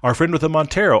 Our friend with the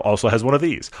Montero also has one of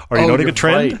these. Are you noting a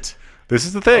trend? Right. This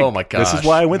is the thing. Oh, my gosh. This is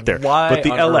why I went there. But the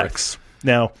LX.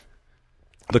 Now,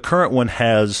 the current one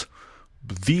has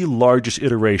the largest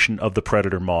iteration of the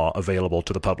Predator Maw available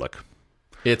to the public.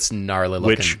 It's gnarly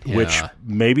looking. Which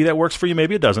maybe that works for you,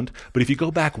 maybe it doesn't. But if you go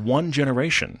back one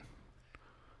generation,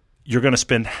 you're going to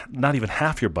spend not even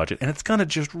half your budget, and it's going to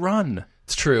just run.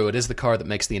 It's true. It is the car that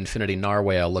makes the Infiniti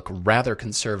Narwhal look rather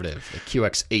conservative. The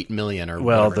QX8 million or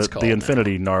whatever it's called. The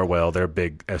Infiniti Narwhal, their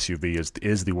big SUV,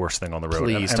 is the worst thing on the road. Please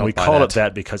don't buy that. And we call it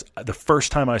that because the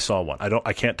first time I saw one,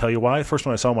 I can't tell you why. The first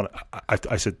time I saw one,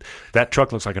 I said, that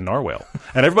truck looks like a Narwhal.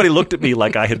 And everybody looked at me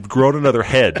like I had grown another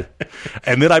head.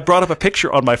 And then I brought up a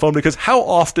picture on my phone because how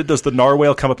often does the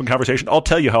Narwhal come up in conversation? I'll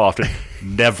tell you how often.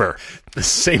 Never. The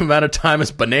same amount of time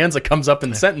as Bonanza comes up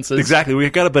in sentences. Exactly.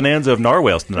 We've got a Bonanza of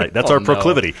Narwhals tonight. That's our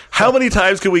proclivity. How many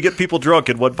times can we get people drunk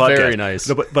in one podcast? Very nice.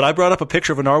 No, but I brought up a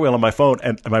picture of a Narwhal on my phone,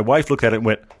 and my wife looked at it and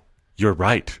went, "You're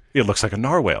right. It looks like a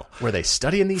Narwhal." Were they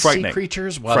studying these sea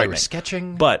creatures while they were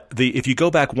sketching? But if you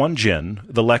go back one gen,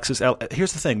 the Lexus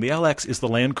here's the thing. The LX is the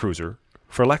Land Cruiser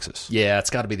for Lexus. Yeah, it's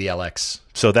got to be the LX.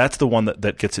 So that's the one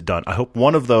that gets it done. I hope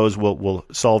one of those will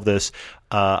solve this.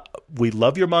 We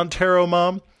love your Montero,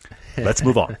 Mom. Let's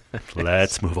move on.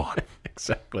 Let's move on.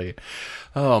 Exactly.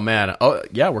 Oh, man. Oh,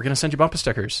 yeah, we're going to send you bumper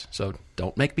stickers. So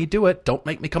don't make me do it. Don't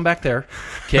make me come back there.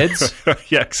 Kids.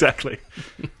 Yeah, exactly.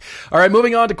 All right,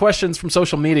 moving on to questions from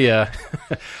social media.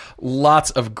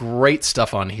 Lots of great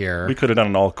stuff on here. We could have done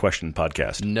an all-question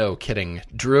podcast. No kidding.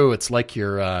 Drew, it's like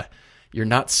you're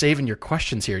not saving your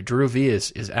questions here. Drew V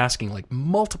is asking like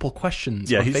multiple questions.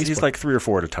 Yeah, he's like 3 or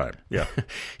 4 at a time. Yeah.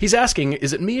 He's asking,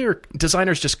 is it me or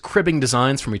designers just cribbing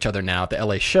designs from each other now at the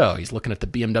LA show? He's looking at the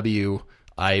BMW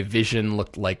iVision,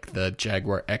 looked like the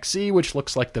Jaguar XE, which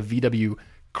looks like the VW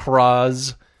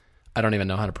Cross. I don't even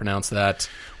know how to pronounce that.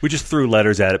 We just threw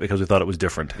letters at it because we thought it was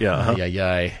different. Yeah.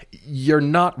 Uh-huh. You're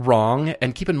not wrong.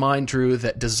 And keep in mind, Drew,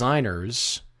 that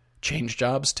designers change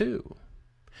jobs too.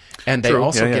 And they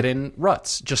also get in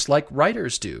ruts, just like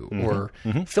writers do, or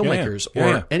filmmakers,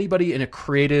 or anybody in a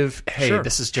creative,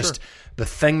 this is just the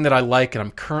thing that I like, and I'm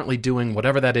currently doing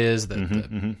whatever that is,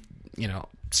 the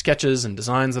sketches and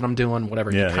designs that I'm doing,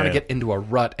 whatever. You kind of get into a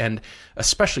rut, and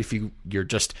especially if you're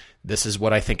just, this is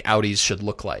what I think Audis should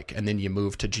look like, and then you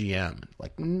move to GM.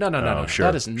 Like, no.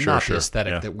 That is not the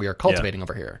aesthetic that we are cultivating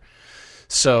over here.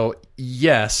 So,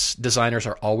 yes, designers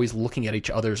are always looking at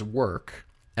each other's work,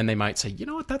 and they might say, you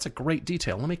know what, that's a great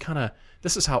detail. Let me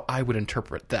this is how I would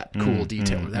interpret that cool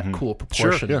detail or that cool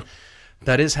proportion. Sure,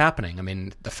 That is happening. I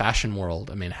mean, the fashion world,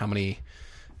 how many,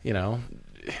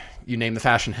 you name the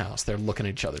fashion house, they're looking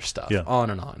at each other's stuff, on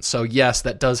and on. So yes,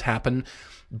 that does happen,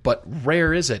 but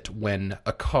rare is it when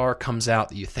a car comes out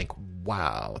that you think,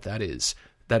 wow, that is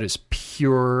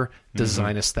pure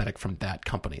design aesthetic from that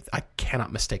company. I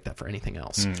cannot mistake that for anything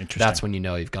else. That's when you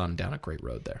know you've gone down a great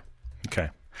road there. Okay.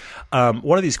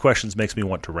 One of these questions makes me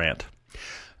want to rant.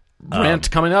 Rant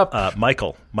coming up.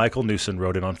 Michael Newson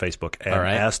wrote in on Facebook and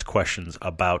asked questions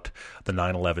about the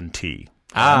 911T.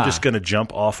 I'm just going to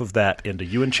jump off of that into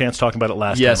you and Chance talking about it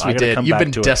last time. Yes, we did. You've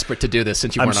been desperate to do this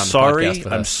since you weren't on the podcast with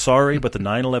us. I'm sorry, but the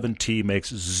 911T makes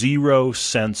zero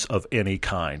sense of any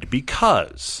kind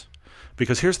because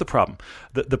here's the problem.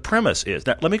 The premise is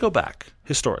that, let me go back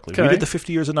historically. We did the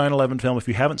 50 years of 911 film. If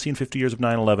you haven't seen 50 years of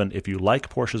 911, if you like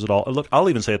Porsches at all, look, I'll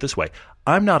even say it this way.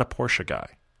 I'm not a Porsche guy.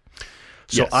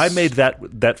 So I made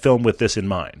that film with this in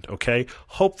mind, okay?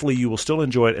 Hopefully you will still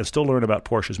enjoy it and still learn about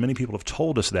Porsches. Many people have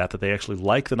told us that they actually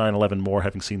like the 911 more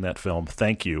having seen that film.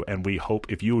 Thank you. And we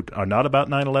hope if you are not about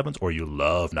 911s or you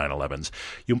love 911s,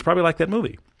 you'll probably like that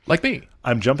movie. Like me.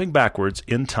 I'm jumping backwards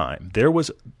in time. There was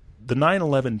the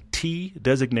 911T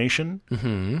designation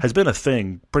has been a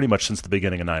thing pretty much since the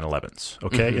beginning of 911s,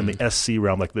 okay? In the SC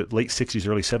realm, like the late 60s,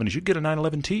 early 70s, you'd get a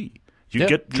 911T. You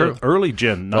get early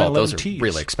gen 911Ts. Well, those are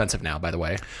really expensive now, by the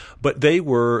way. But they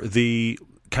were the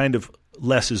kind of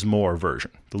less is more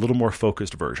version, the little more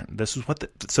focused version. This is what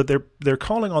so they're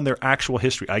calling on their actual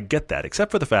history. I get that,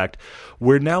 except for the fact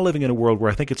we're now living in a world where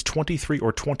I think it's 23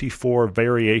 or 24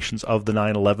 variations of the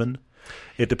 911.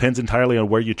 It depends entirely on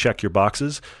where you check your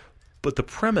boxes. But the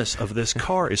premise of this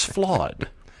car is flawed.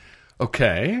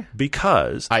 Okay.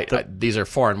 Because these are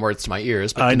foreign words to my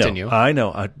ears, but continue. I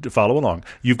know. Follow along.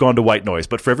 You've gone to white noise.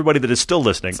 But for everybody that is still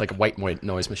listening... It's like a white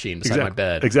noise machine beside my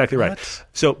bed. Exactly right.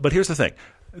 So, but here's the thing.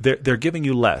 They're giving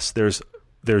you less. There's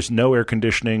no air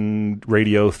conditioning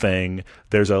radio thing.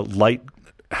 There's a light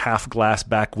half-glass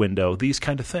back window. These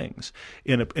kind of things.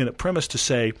 In a premise to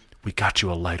say... We got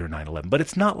you a lighter 911. But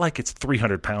it's not like it's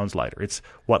 300 pounds lighter. It's,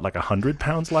 what, like 100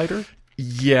 pounds lighter?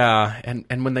 Yeah,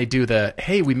 and when they do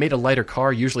hey, we made a lighter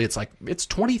car, usually it's like, it's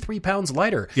 23 pounds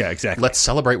lighter. Yeah, exactly. Let's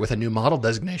celebrate with a new model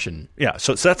designation. Yeah,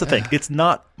 so that's the thing. It's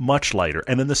not much lighter.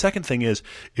 And then the second thing is,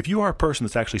 if you are a person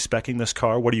that's actually speccing this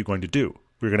car, what are you going to do?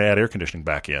 We're going to add air conditioning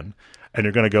back in. And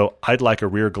you're going to go, I'd like a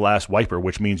rear glass wiper,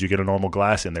 which means you get a normal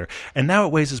glass in there. And now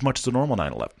it weighs as much as a normal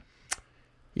 911.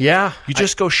 Yeah. You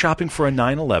just go shopping for a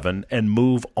 911 and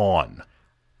move on.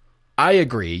 I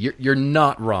agree. You're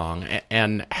not wrong.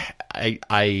 And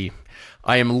I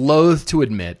am loath to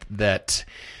admit that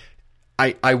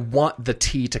I want the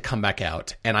T to come back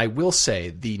out. And I will say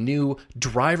the new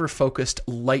driver-focused,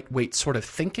 lightweight sort of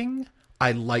thinking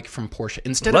I like from Porsche.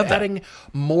 Instead of adding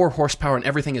more horsepower and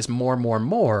everything is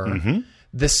more,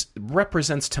 this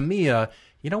represents to me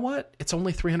you know what? It's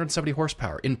only 370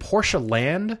 horsepower. In Porsche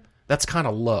land... That's kind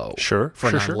of low. Sure.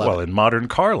 Well, in modern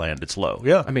car land, it's low.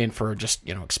 Yeah. I mean, for just,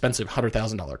 expensive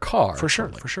 $100,000 car. For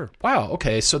sure. Wow.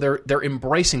 Okay. So they're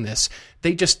embracing this.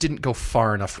 They just didn't go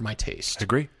far enough for my taste. I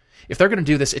agree. If they're going to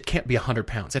do this, it can't be 100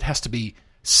 pounds. It has to be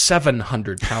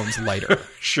 700 pounds lighter.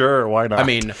 Sure. Why not? I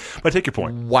mean, but take your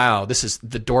point. Wow.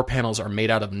 The door panels are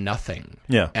made out of nothing.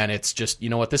 Yeah. And it's just, you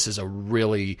know what? This is a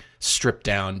really stripped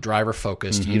down, driver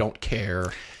focused. You don't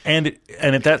care. And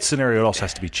in that scenario, it also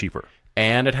has to be cheaper.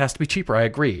 And it has to be cheaper. I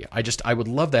agree. I would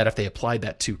love that if they applied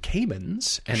that to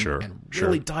Caymans and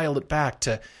really dialed it back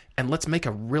and let's make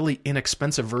a really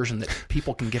inexpensive version that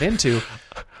people can get into.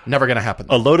 Never going to happen.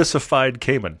 A Lotusified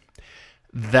Cayman.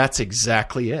 That's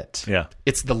exactly it. Yeah.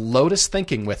 It's the Lotus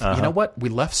thinking with, you know what? We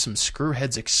left some screw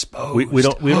heads exposed. We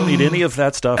don't need any of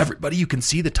that stuff. Everybody, you can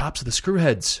see the tops of the screw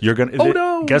heads.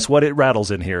 No. Guess what? It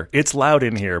rattles in here. It's loud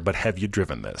in here, but have you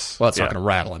driven this? Well, it's not going to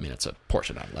rattle. I mean, it's a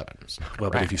Porsche 911.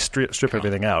 But if you strip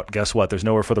everything out, guess what? There's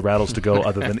nowhere for the rattles to go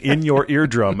other than in your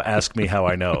eardrum. Ask me how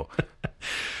I know.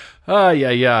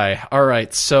 Yeah. All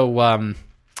right. So,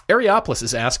 Areopolis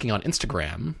is asking on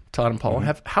Instagram, Todd and Paul,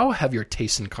 how have your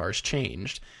tastes in cars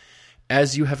changed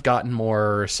as you have gotten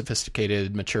more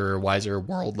sophisticated, mature, wiser,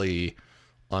 worldly,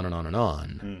 on and on and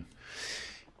on?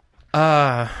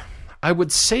 I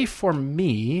would say for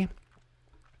me,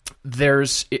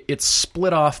 it's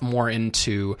split off more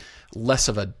into less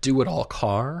of a do-it-all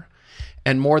car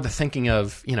and more the thinking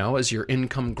of, as your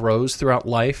income grows throughout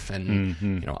life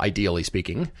and, ideally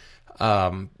speaking,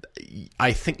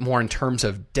 I think more in terms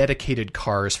of dedicated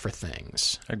cars for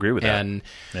things. I agree with that. And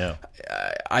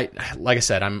like I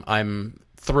said, I'm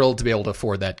thrilled to be able to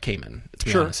afford that Cayman. To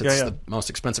be honest, it's the most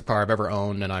expensive car I've ever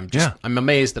owned, and I'm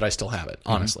amazed that I still have it.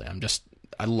 Honestly,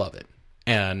 I love it,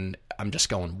 and I'm just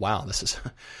going, wow, this is.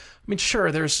 I mean,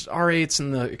 sure, there's R8s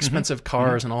and the expensive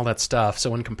cars and all that stuff.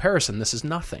 So in comparison, this is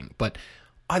nothing, but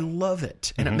I love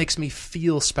it, and it makes me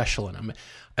feel special, and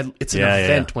it's an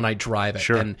event when I drive it.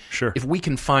 Sure, if we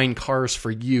can find cars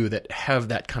for you that have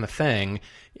that kind of thing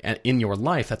in your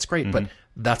life, that's great. But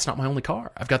that's not my only car.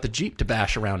 I've got the Jeep to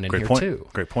bash around in here too.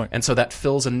 Great point. And so that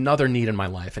fills another need in my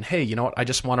life. And hey, you know what? I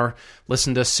just want to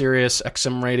listen to Sirius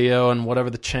XM radio and whatever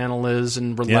the channel is,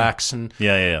 and relax and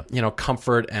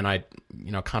comfort. And I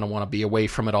kind of want to be away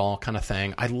from it all, kind of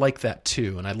thing. I like that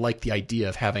too, and I like the idea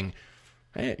of having.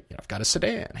 Hey, I've got a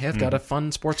sedan. Hey, I've got a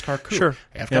fun sports car coupe. Sure.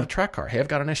 Hey, I've got a track car. Hey, I've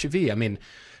got an SUV. I mean,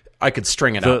 I could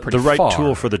string it out pretty far. The right far.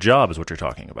 tool for the job is what you're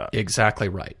talking about. Exactly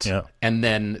right. Yeah. And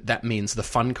then that means the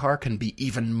fun car can be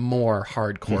even more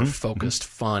hardcore, focused,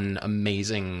 fun,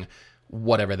 amazing,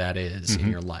 whatever that is in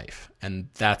your life. And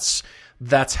that's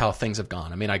how things have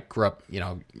gone. I mean, I grew up,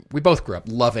 we both grew up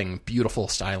loving beautiful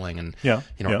styling and,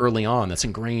 early on. That's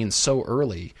ingrained so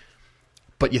early.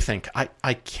 But you think,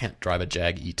 I can't drive a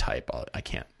Jag E-Type. I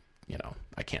can't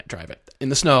drive it in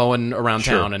the snow and around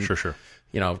town and,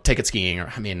 take it skiing.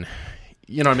 Or, I mean,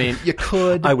 you know what I mean? You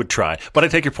could. I would try. But I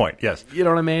take your point, yes. You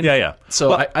know what I mean? Yeah.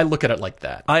 So I look at it like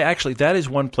that. That is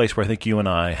one place where I think you and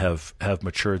I have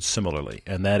matured similarly.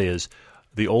 And that is,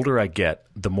 the older I get,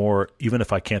 the more, even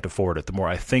if I can't afford it, the more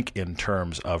I think in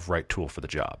terms of right tool for the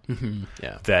job.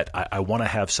 Yeah. That I want to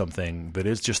have something that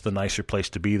is just the nicer place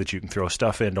to be, that you can throw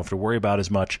stuff in, don't have to worry about as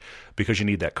much, because you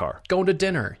need that car. Going to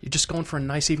dinner. You're just going for a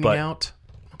nice evening out.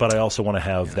 But I also want to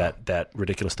have that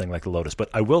ridiculous thing like the Lotus. But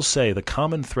I will say the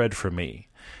common thread for me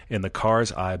in the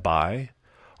cars I buy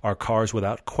are cars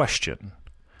without question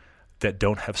that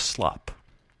don't have slop.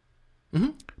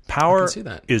 Power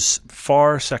is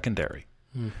far secondary.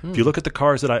 If you look at the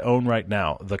cars that I own right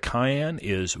now, the Cayenne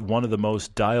is one of the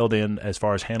most dialed in, as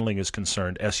far as handling is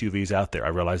concerned, SUVs out there. I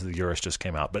realize the Urus just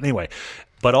came out. But anyway,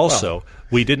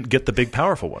 we didn't get the big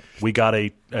powerful one. We got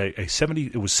it was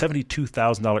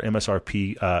 $72,000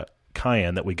 MSRP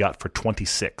Cayenne that we got for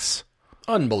 $26,000.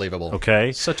 Unbelievable.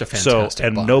 Okay? Such a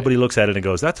fantastic buy. Nobody looks at it and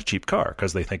goes, that's a cheap car,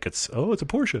 because they think it's a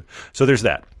Porsche. So there's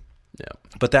that. Yeah.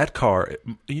 But that car,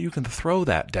 you can throw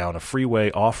that down a freeway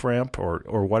off-ramp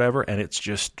or whatever, and it's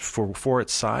just, for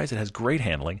its size, it has great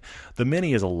handling. The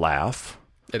Mini is a laugh.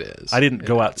 It is. I didn't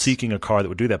go out seeking a car that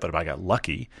would do that, but I got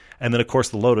lucky. And then, of course,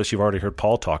 the Lotus, you've already heard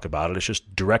Paul talk about it. It's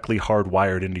just directly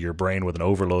hardwired into your brain with an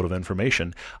overload of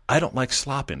information. I don't like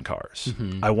slop in cars.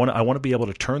 I want to be able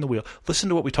to turn the wheel. Listen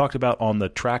to what we talked about on the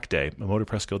track day, the Motor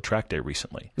Press Guild track day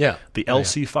recently. Yeah. The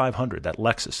LC500, that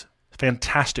Lexus.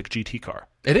 Fantastic GT car.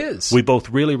 It is. We both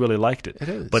really, really liked it. It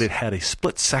is. But it had a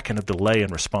split second of delay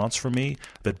in response for me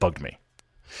that bugged me,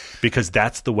 because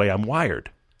that's the way I'm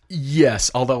wired.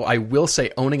 Yes, although I will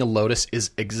say owning a Lotus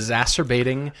is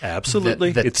exacerbating.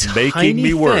 Absolutely. The it's tiny making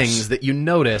me worse. Things that you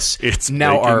notice it's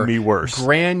now making are me worse.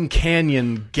 Grand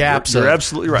Canyon gaps. You're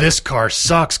absolutely right. This car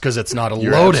sucks because it's not a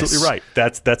You're Lotus. Absolutely right.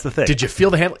 That's the thing. Did you feel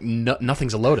the handling? No,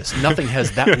 nothing's a Lotus. Nothing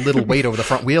has that little weight over the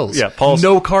front wheels. Yeah,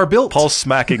 no car built. Paul's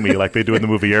smacking me like they do in the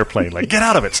movie Airplane. Like, get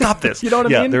out of it. Stop this. You know what I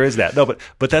mean? Yeah, there is that. No,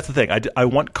 but that's the thing. I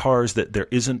want cars that there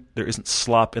isn't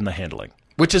slop in the handling,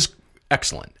 which is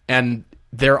excellent. And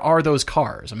there are those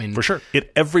cars. I mean, for sure, in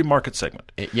every market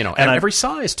segment, and every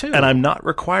size too. And I'm not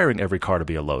requiring every car to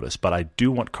be a Lotus, but I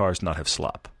do want cars to not have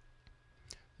slop.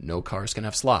 No cars can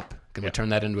have slop. Can we turn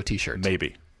that into a T-shirt?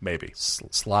 Maybe.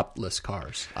 Slopless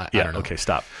cars. I don't know. Okay,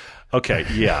 stop. Okay,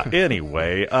 yeah.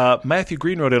 Anyway, Matthew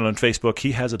Green wrote in on Facebook.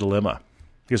 He has a dilemma.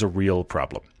 He has a real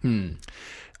problem.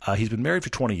 He's been married for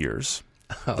 20 years.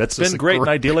 That's been great and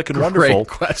idyllic and wonderful. Great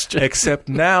question. Except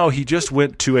now he just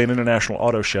went to an international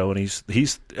auto show, and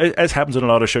he's as happens at an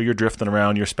auto show, you're drifting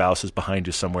around, your spouse is behind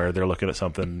you somewhere, they're looking at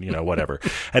something, whatever.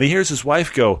 And he hears his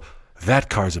wife go, "That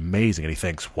car's amazing." And he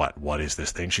thinks, what is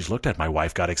this thing she's looked at? My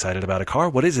wife got excited about a car.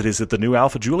 What is it? Is it the new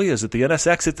Alfa Giulia? Is it the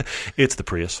NSX? It's the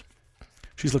Prius.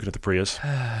 She's looking at the Prius.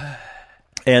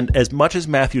 And as much as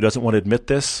Matthew doesn't want to admit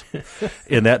this,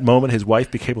 in that moment his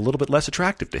wife became a little bit less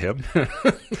attractive to him.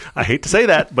 I hate to say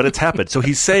that, but it's happened. So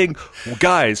he's saying,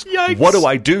 guys, Yikes. What do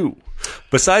I do?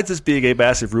 Besides this being a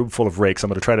massive room full of rakes, I'm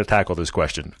going to try to tackle this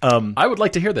question. I would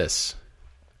like to hear this.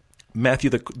 Matthew,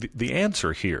 the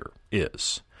answer here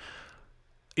is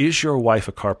your wife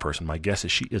a car person? My guess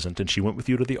is she isn't, and she went with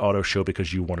you to the auto show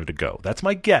because you wanted to go. That's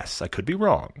my guess. I could be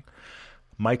wrong.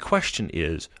 My question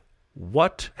is,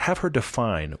 have her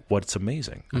define what's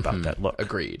amazing about that look.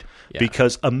 Agreed. Yeah.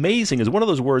 Because amazing is one of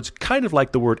those words kind of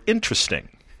like the word interesting.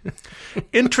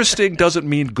 Interesting doesn't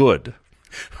mean good.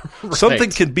 Right. Something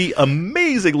can be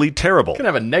amazingly terrible. It can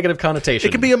have a negative connotation.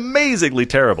 It can be amazingly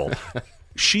terrible.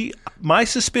 My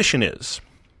suspicion is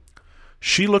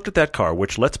She looked at that car,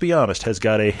 which, let's be honest, has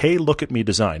got a hey, look at me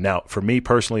design. Now, for me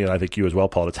personally, and I think you as well,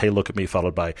 Paul, it's hey, look at me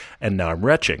followed by and now I'm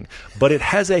retching. But it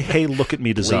has a hey, look at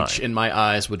me design. Bleach in my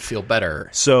eyes would feel better.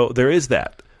 So there is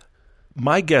that.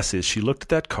 My guess is she looked at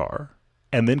that car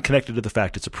and then connected to the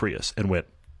fact it's a Prius and went,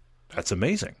 that's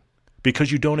amazing.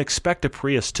 Because you don't expect a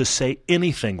Prius to say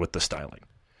anything with the styling.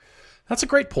 That's a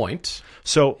great point.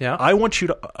 So I want you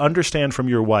to understand from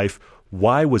your wife,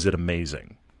 why was it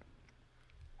amazing?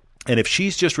 And if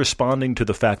she's just responding to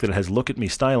the fact that it has look at me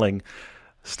styling,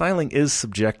 styling is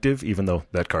subjective, even though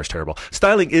that car's terrible.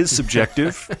 Styling is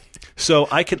subjective. So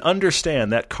I can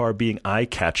understand that car being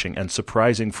eye-catching and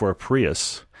surprising for a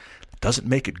Prius. Doesn't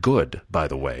make it good, by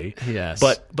the way. Yes.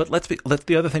 But let's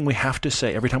the other thing we have to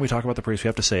say, every time we talk about the Prius, we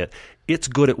have to say it. It's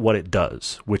good at what it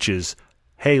does, which is,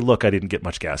 hey, look, I didn't get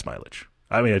much gas mileage.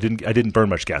 I mean, I didn't burn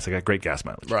much gas. I got great gas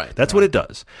mileage. Right. That's what it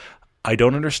does. I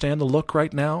don't understand the look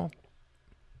right now.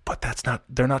 But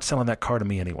they're not selling that car to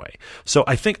me anyway. So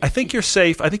I think you're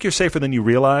safe. I think you're safer than you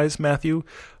realize, Matthew.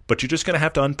 But you're just going to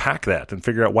have to unpack that and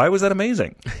figure out why was that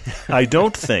amazing. I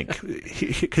don't think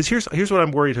because here's what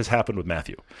I'm worried has happened with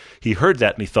Matthew. He heard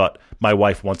that and he thought my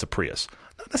wife wants a Prius.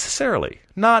 Not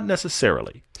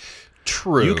necessarily.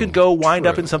 True. You can go wind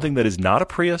up in something that is not a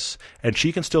Prius, and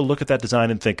she can still look at that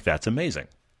design and think that's amazing.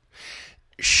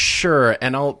 Sure,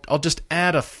 and I'll just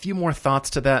add a few more thoughts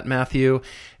to that, Matthew.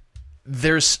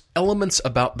 There's elements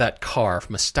about that car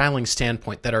from a styling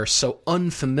standpoint that are so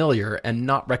unfamiliar and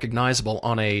not recognizable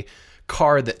on a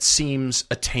car that seems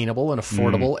attainable and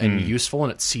affordable and useful,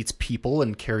 and it seats people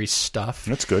and carries stuff.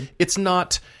 That's good. It's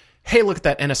not, hey, look at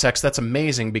that NSX, that's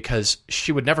amazing, because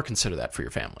she would never consider that for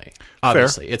your family.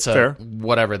 Obviously. Fair. It's a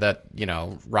whatever that,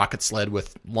 rocket sled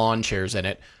with lawn chairs in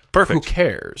it. Perfect. Who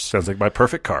cares? Sounds like my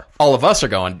perfect car. All of us are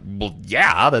going, well,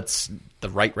 yeah, that's the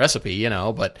right recipe,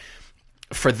 but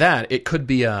for that, it could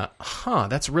be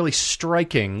that's really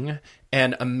striking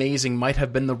and amazing might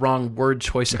have been the wrong word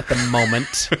choice at the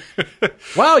moment.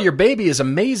 Wow, your baby is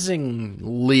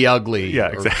amazingly ugly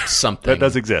or something. That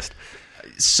does exist.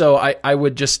 So I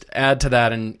would just add to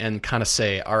that and kind of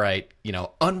say, all right,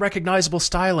 unrecognizable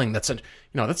styling. That's an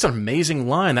amazing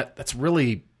line. That's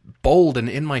really bold and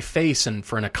in my face, and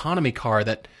for an economy car,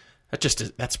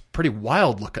 that's pretty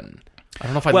wild looking. I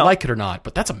don't know if I like it or not,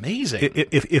 but that's amazing.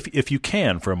 If you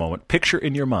can, for a moment, picture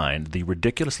in your mind the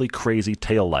ridiculously crazy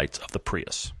taillights of the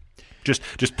Prius.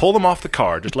 Just pull them off the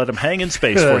car. Just let them hang in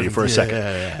space for you for a second.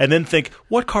 And then think,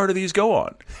 what car do these go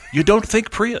on? You don't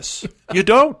think Prius. You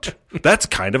don't. That's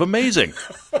kind of amazing.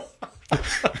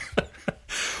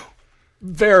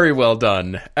 Very well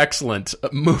done. Excellent.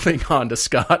 Moving on to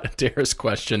Scott Adair's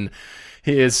question.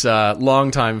 He is a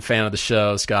longtime fan of the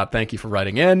show. Scott, thank you for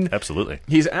writing in. Absolutely.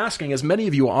 He's asking, as many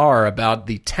of you are, about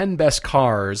the 10 best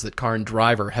cars that Car and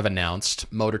Driver have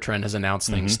announced. Motor Trend has announced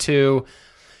things too.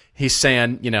 He's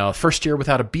saying, first year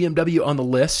without a BMW on the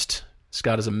list.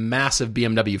 Scott is a massive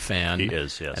BMW fan. He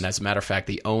is, yes. And as a matter of fact,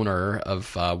 the owner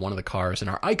of one of the cars in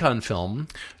our Icon film.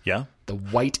 Yeah. The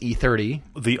white E30.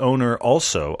 The owner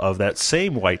also of that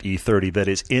same white E30 that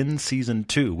is in Season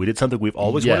 2. We did something we've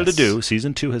always wanted to do.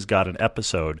 Season 2 has got an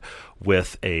episode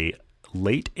with a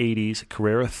late 80s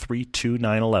Carrera 3.2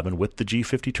 911 with the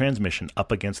G50 transmission up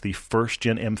against the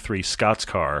first-gen M3 Scott's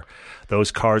car.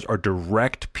 Those cars are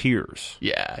direct peers.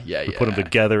 Yeah. We put them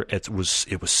together. It was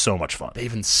so much fun. They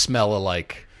even smell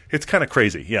alike. It's kind of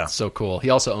crazy, yeah. So cool. He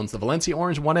also owns the Valencia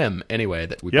Orange 1M, anyway,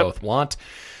 that we both want.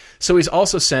 So he's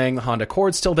also saying the Honda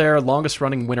Accord's still there, longest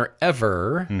running winner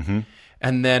ever. Mm-hmm.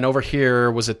 And then over here,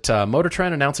 was it Motor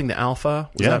Trend announcing the Alpha?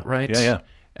 Was that right? Yeah.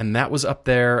 And that was up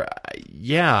there.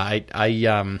 Yeah,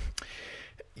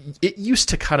 it used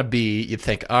to kind of be, you'd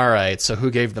think, all right, so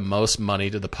who gave the most money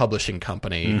to the publishing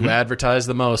company? Who advertised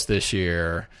the most this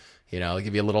year? They'll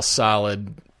give you a little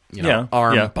solid,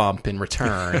 arm bump in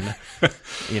return.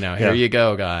 Here you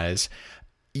go, guys.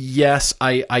 Yes,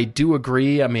 I do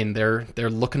agree. I mean, they're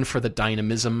looking for the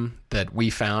dynamism that we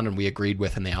found and we agreed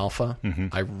with in the Alpha. Mm-hmm.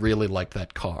 I really liked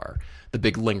that car. The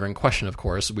big lingering question, of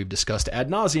course, we've discussed ad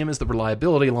nauseum, is the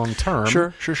reliability long term.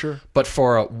 Sure. But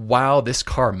for a wow, this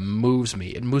car moves me.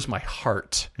 It moves my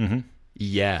heart. Mm-hmm.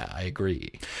 Yeah, I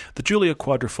agree. The Giulia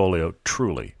Quadrifoglio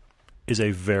truly is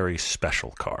a very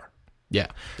special car. Yeah.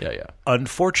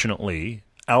 Unfortunately,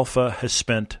 Alpha has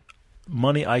spent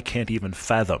money I can't even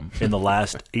fathom in the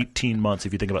last 18 months.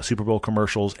 If you think about Super Bowl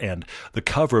commercials and the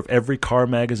cover of every car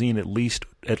magazine at least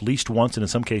once, and in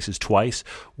some cases twice,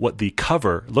 what the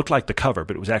cover looked like the cover,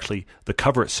 but it was actually the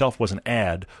cover itself was an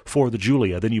ad for the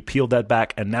Giulia. Then you peeled that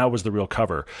back, and now was the real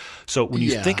cover. So when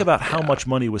you think about how much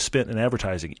money was spent in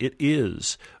advertising, it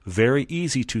is very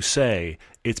easy to say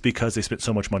it's because they spent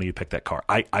so much money you picked that car.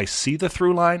 I see the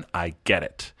through line. I get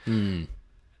it.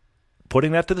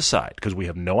 Putting that to the side, because we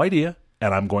have no idea,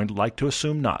 and I'm going to like to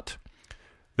assume not.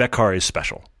 That car is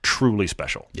special, truly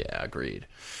special. Yeah, agreed.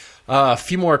 A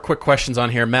few more quick questions on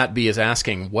here. Matt B is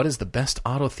asking, what is the best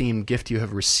auto-themed gift you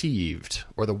have received?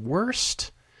 Or the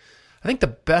worst? I think the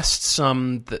best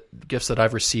gifts that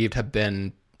I've received have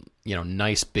been,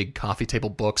 nice big coffee table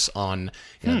books on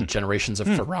the generations of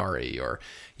Ferrari or,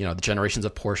 the generations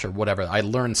of Porsche or whatever. I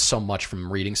learned so much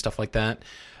from reading stuff like that.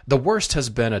 The worst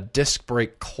has been a disc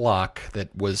brake clock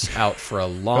that was out for a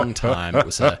long time. It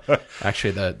was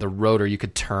actually the rotor you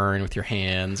could turn with your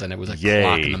hands, and it was a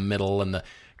clock in the middle, and the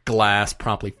glass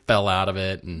promptly fell out of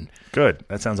it. And good.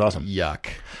 That sounds awesome. Yuck.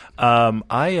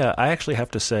 I actually have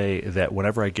to say that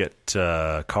whenever I get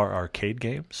car arcade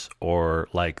games or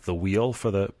like the wheel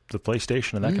for the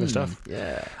PlayStation and that kind of stuff,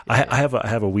 I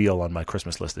have a wheel on my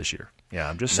Christmas list this year. Yeah,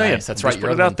 I'm just saying. Nice. That's right.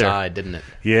 Your other one died, didn't it?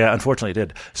 Yeah, unfortunately it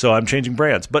did. So I'm changing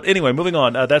brands. But anyway, moving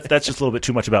on. That's just a little bit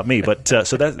too much about me. But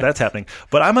so that's happening.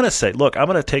 But I'm going to say, look, I'm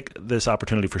going to take this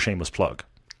opportunity for shameless plug.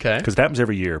 Okay. Because it happens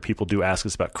every year. People do ask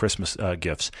us about Christmas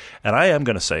gifts. And I am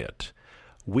going to say it.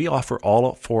 We offer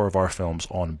all 4 of our films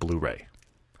on Blu-ray.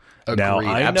 Agreed. Now,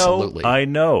 Absolutely. I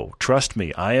know. Trust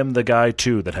me. I am the guy,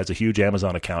 too, that has a huge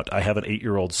Amazon account. I have an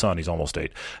 8-year-old son. He's almost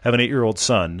 8. I have an 8-year-old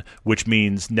son, which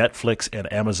means Netflix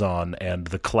and Amazon and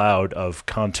the cloud of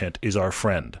content is our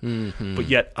friend. Mm-hmm. But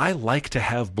yet, I like to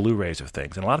have Blu-rays of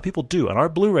things, and a lot of people do. And our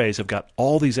Blu-rays have got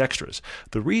all these extras.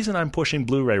 The reason I'm pushing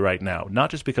Blu-ray right now, not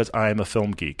just because I am a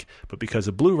film geek, but because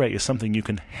a Blu-ray is something you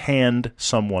can hand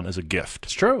someone as a gift.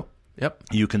 It's true. Yep.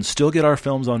 You can still get our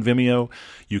films on Vimeo.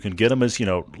 You can get them as,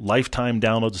 lifetime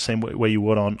downloads the same way you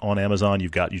would on Amazon. You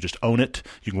just own it.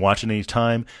 You can watch it any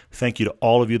time. Thank you to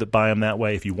all of you that buy them that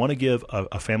way. If you want to give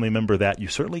a family member that, you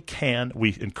certainly can.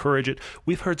 We encourage it.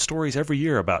 We've heard stories every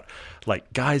year about,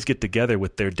 like, guys get together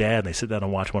with their dad and they sit down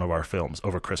and watch one of our films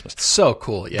over Christmas. So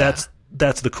cool, yeah.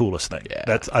 That's the coolest thing.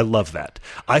 Yeah. I love that.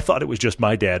 I thought it was just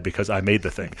my dad because I made the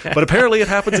thing, but apparently it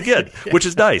happens again, which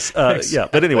is nice. Yeah,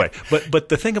 but anyway, but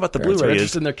the thing about the Blu-ray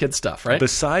is in their kids' stuff, right?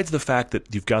 Besides the fact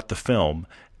that you've got the film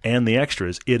and the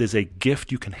extras, it is a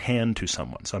gift you can hand to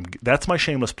someone. So that's my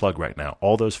shameless plug right now.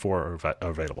 All those 4 are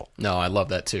available. No, I love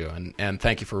that too, and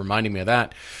thank you for reminding me of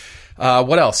that.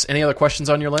 What else? Any other questions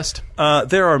on your list?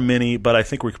 There are many, but I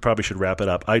think we probably should wrap it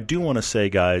up. I do want to say,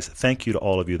 guys, thank you to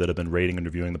all of you that have been rating and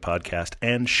reviewing the podcast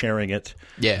and sharing it.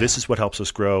 Yeah. This is what helps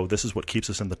us grow. This is what keeps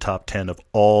us in the top 10 of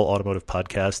all automotive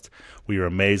podcasts. We are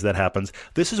amazed that happens.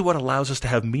 This is what allows us to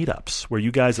have meetups where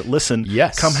you guys that listen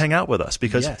come hang out with us,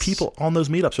 because people on those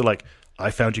meetups are like, I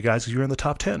found you guys because you're in the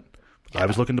top 10. I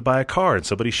was looking to buy a car and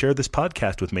somebody shared this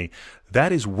podcast with me.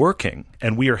 That is working,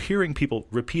 and we are hearing people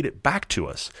repeat it back to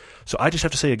us. So I just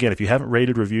have to say again, if you haven't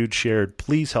rated, reviewed, shared,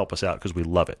 please help us out because we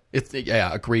love it.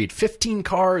 Agreed. 15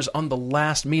 cars on the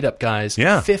last meetup, guys.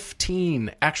 Yeah.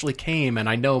 15 actually came, and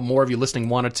I know more of you listening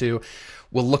wanted to.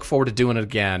 We'll look forward to doing it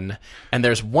again. And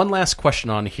there's one last question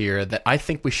on here that I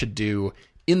think we should do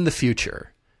in the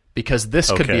future, because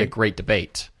this could be a great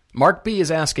debate. Mark B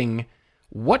is asking,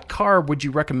 what car would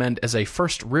you recommend as a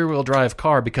first rear-wheel drive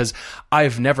car? Because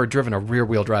I've never driven a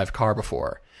rear-wheel drive car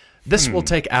before. This will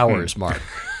take hours, Mark.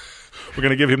 We're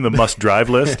going to give him the must-drive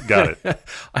list? Got it.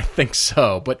 I think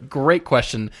so. But great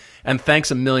question. And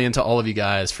thanks a million to all of you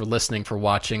guys for listening, for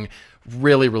watching.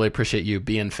 Really, really appreciate you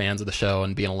being fans of the show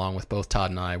and being along with both Todd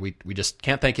and I. We just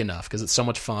can't thank you enough because it's so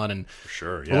much fun. And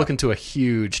sure, we're looking to a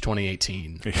huge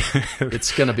 2018.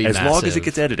 It's going to be massive. As long as it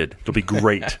gets edited. It'll be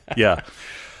great. Yeah.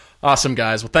 Awesome,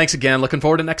 guys. Well, thanks again. Looking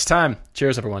forward to next time.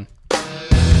 Cheers, everyone.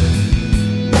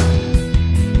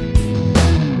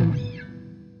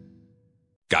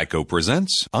 Geico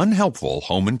presents unhelpful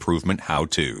home improvement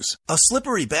how-tos. A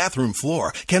slippery bathroom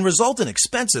floor can result in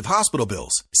expensive hospital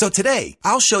bills. So today,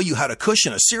 I'll show you how to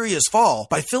cushion a serious fall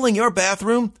by filling your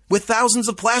bathroom with thousands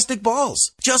of plastic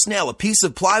balls. Just nail a piece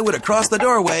of plywood across the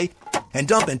doorway and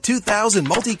dump in 2,000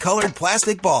 multicolored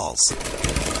plastic balls.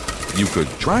 You could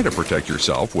try to protect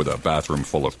yourself with a bathroom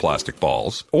full of plastic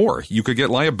balls, or you could get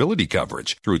liability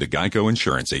coverage through the Geico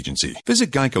Insurance Agency. Visit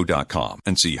geico.com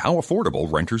and see how affordable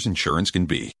renter's insurance can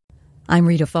be. I'm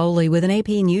Rita Foley with an AP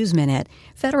News Minute.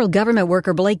 Federal government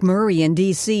worker Blake Murray in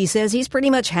D.C. says he's pretty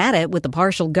much had it with the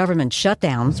partial government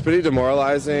shutdown. It's pretty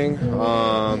demoralizing.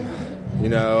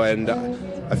 and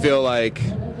I feel like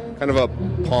kind of a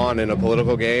pawn in a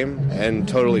political game and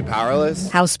totally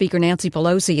powerless. House Speaker Nancy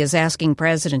Pelosi is asking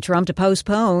President Trump to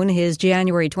postpone his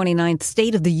January 29th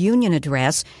State of the Union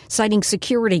address, citing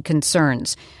security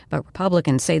concerns. But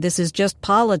Republicans say this is just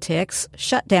politics,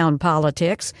 shutdown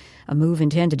politics, a move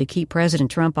intended to keep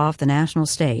President Trump off the national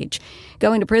stage.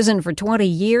 Going to prison for 20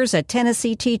 years, a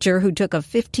Tennessee teacher who took a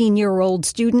 15-year-old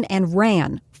student and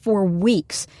ran for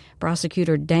weeks.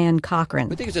 Prosecutor Dan Cochran.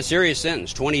 We think it's a serious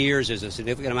sentence. 20 years is a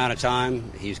significant amount of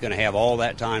time. He's going to have all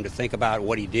that time to think about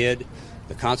what he did,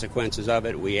 the consequences of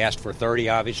it. We asked for 30,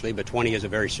 obviously, but 20 is a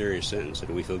very serious sentence,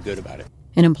 and we feel good about it.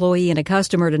 An employee and a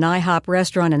customer at an IHOP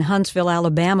restaurant in Huntsville,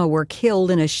 Alabama, were killed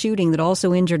in a shooting that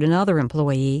also injured another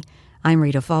employee. I'm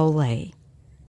Rita Foley.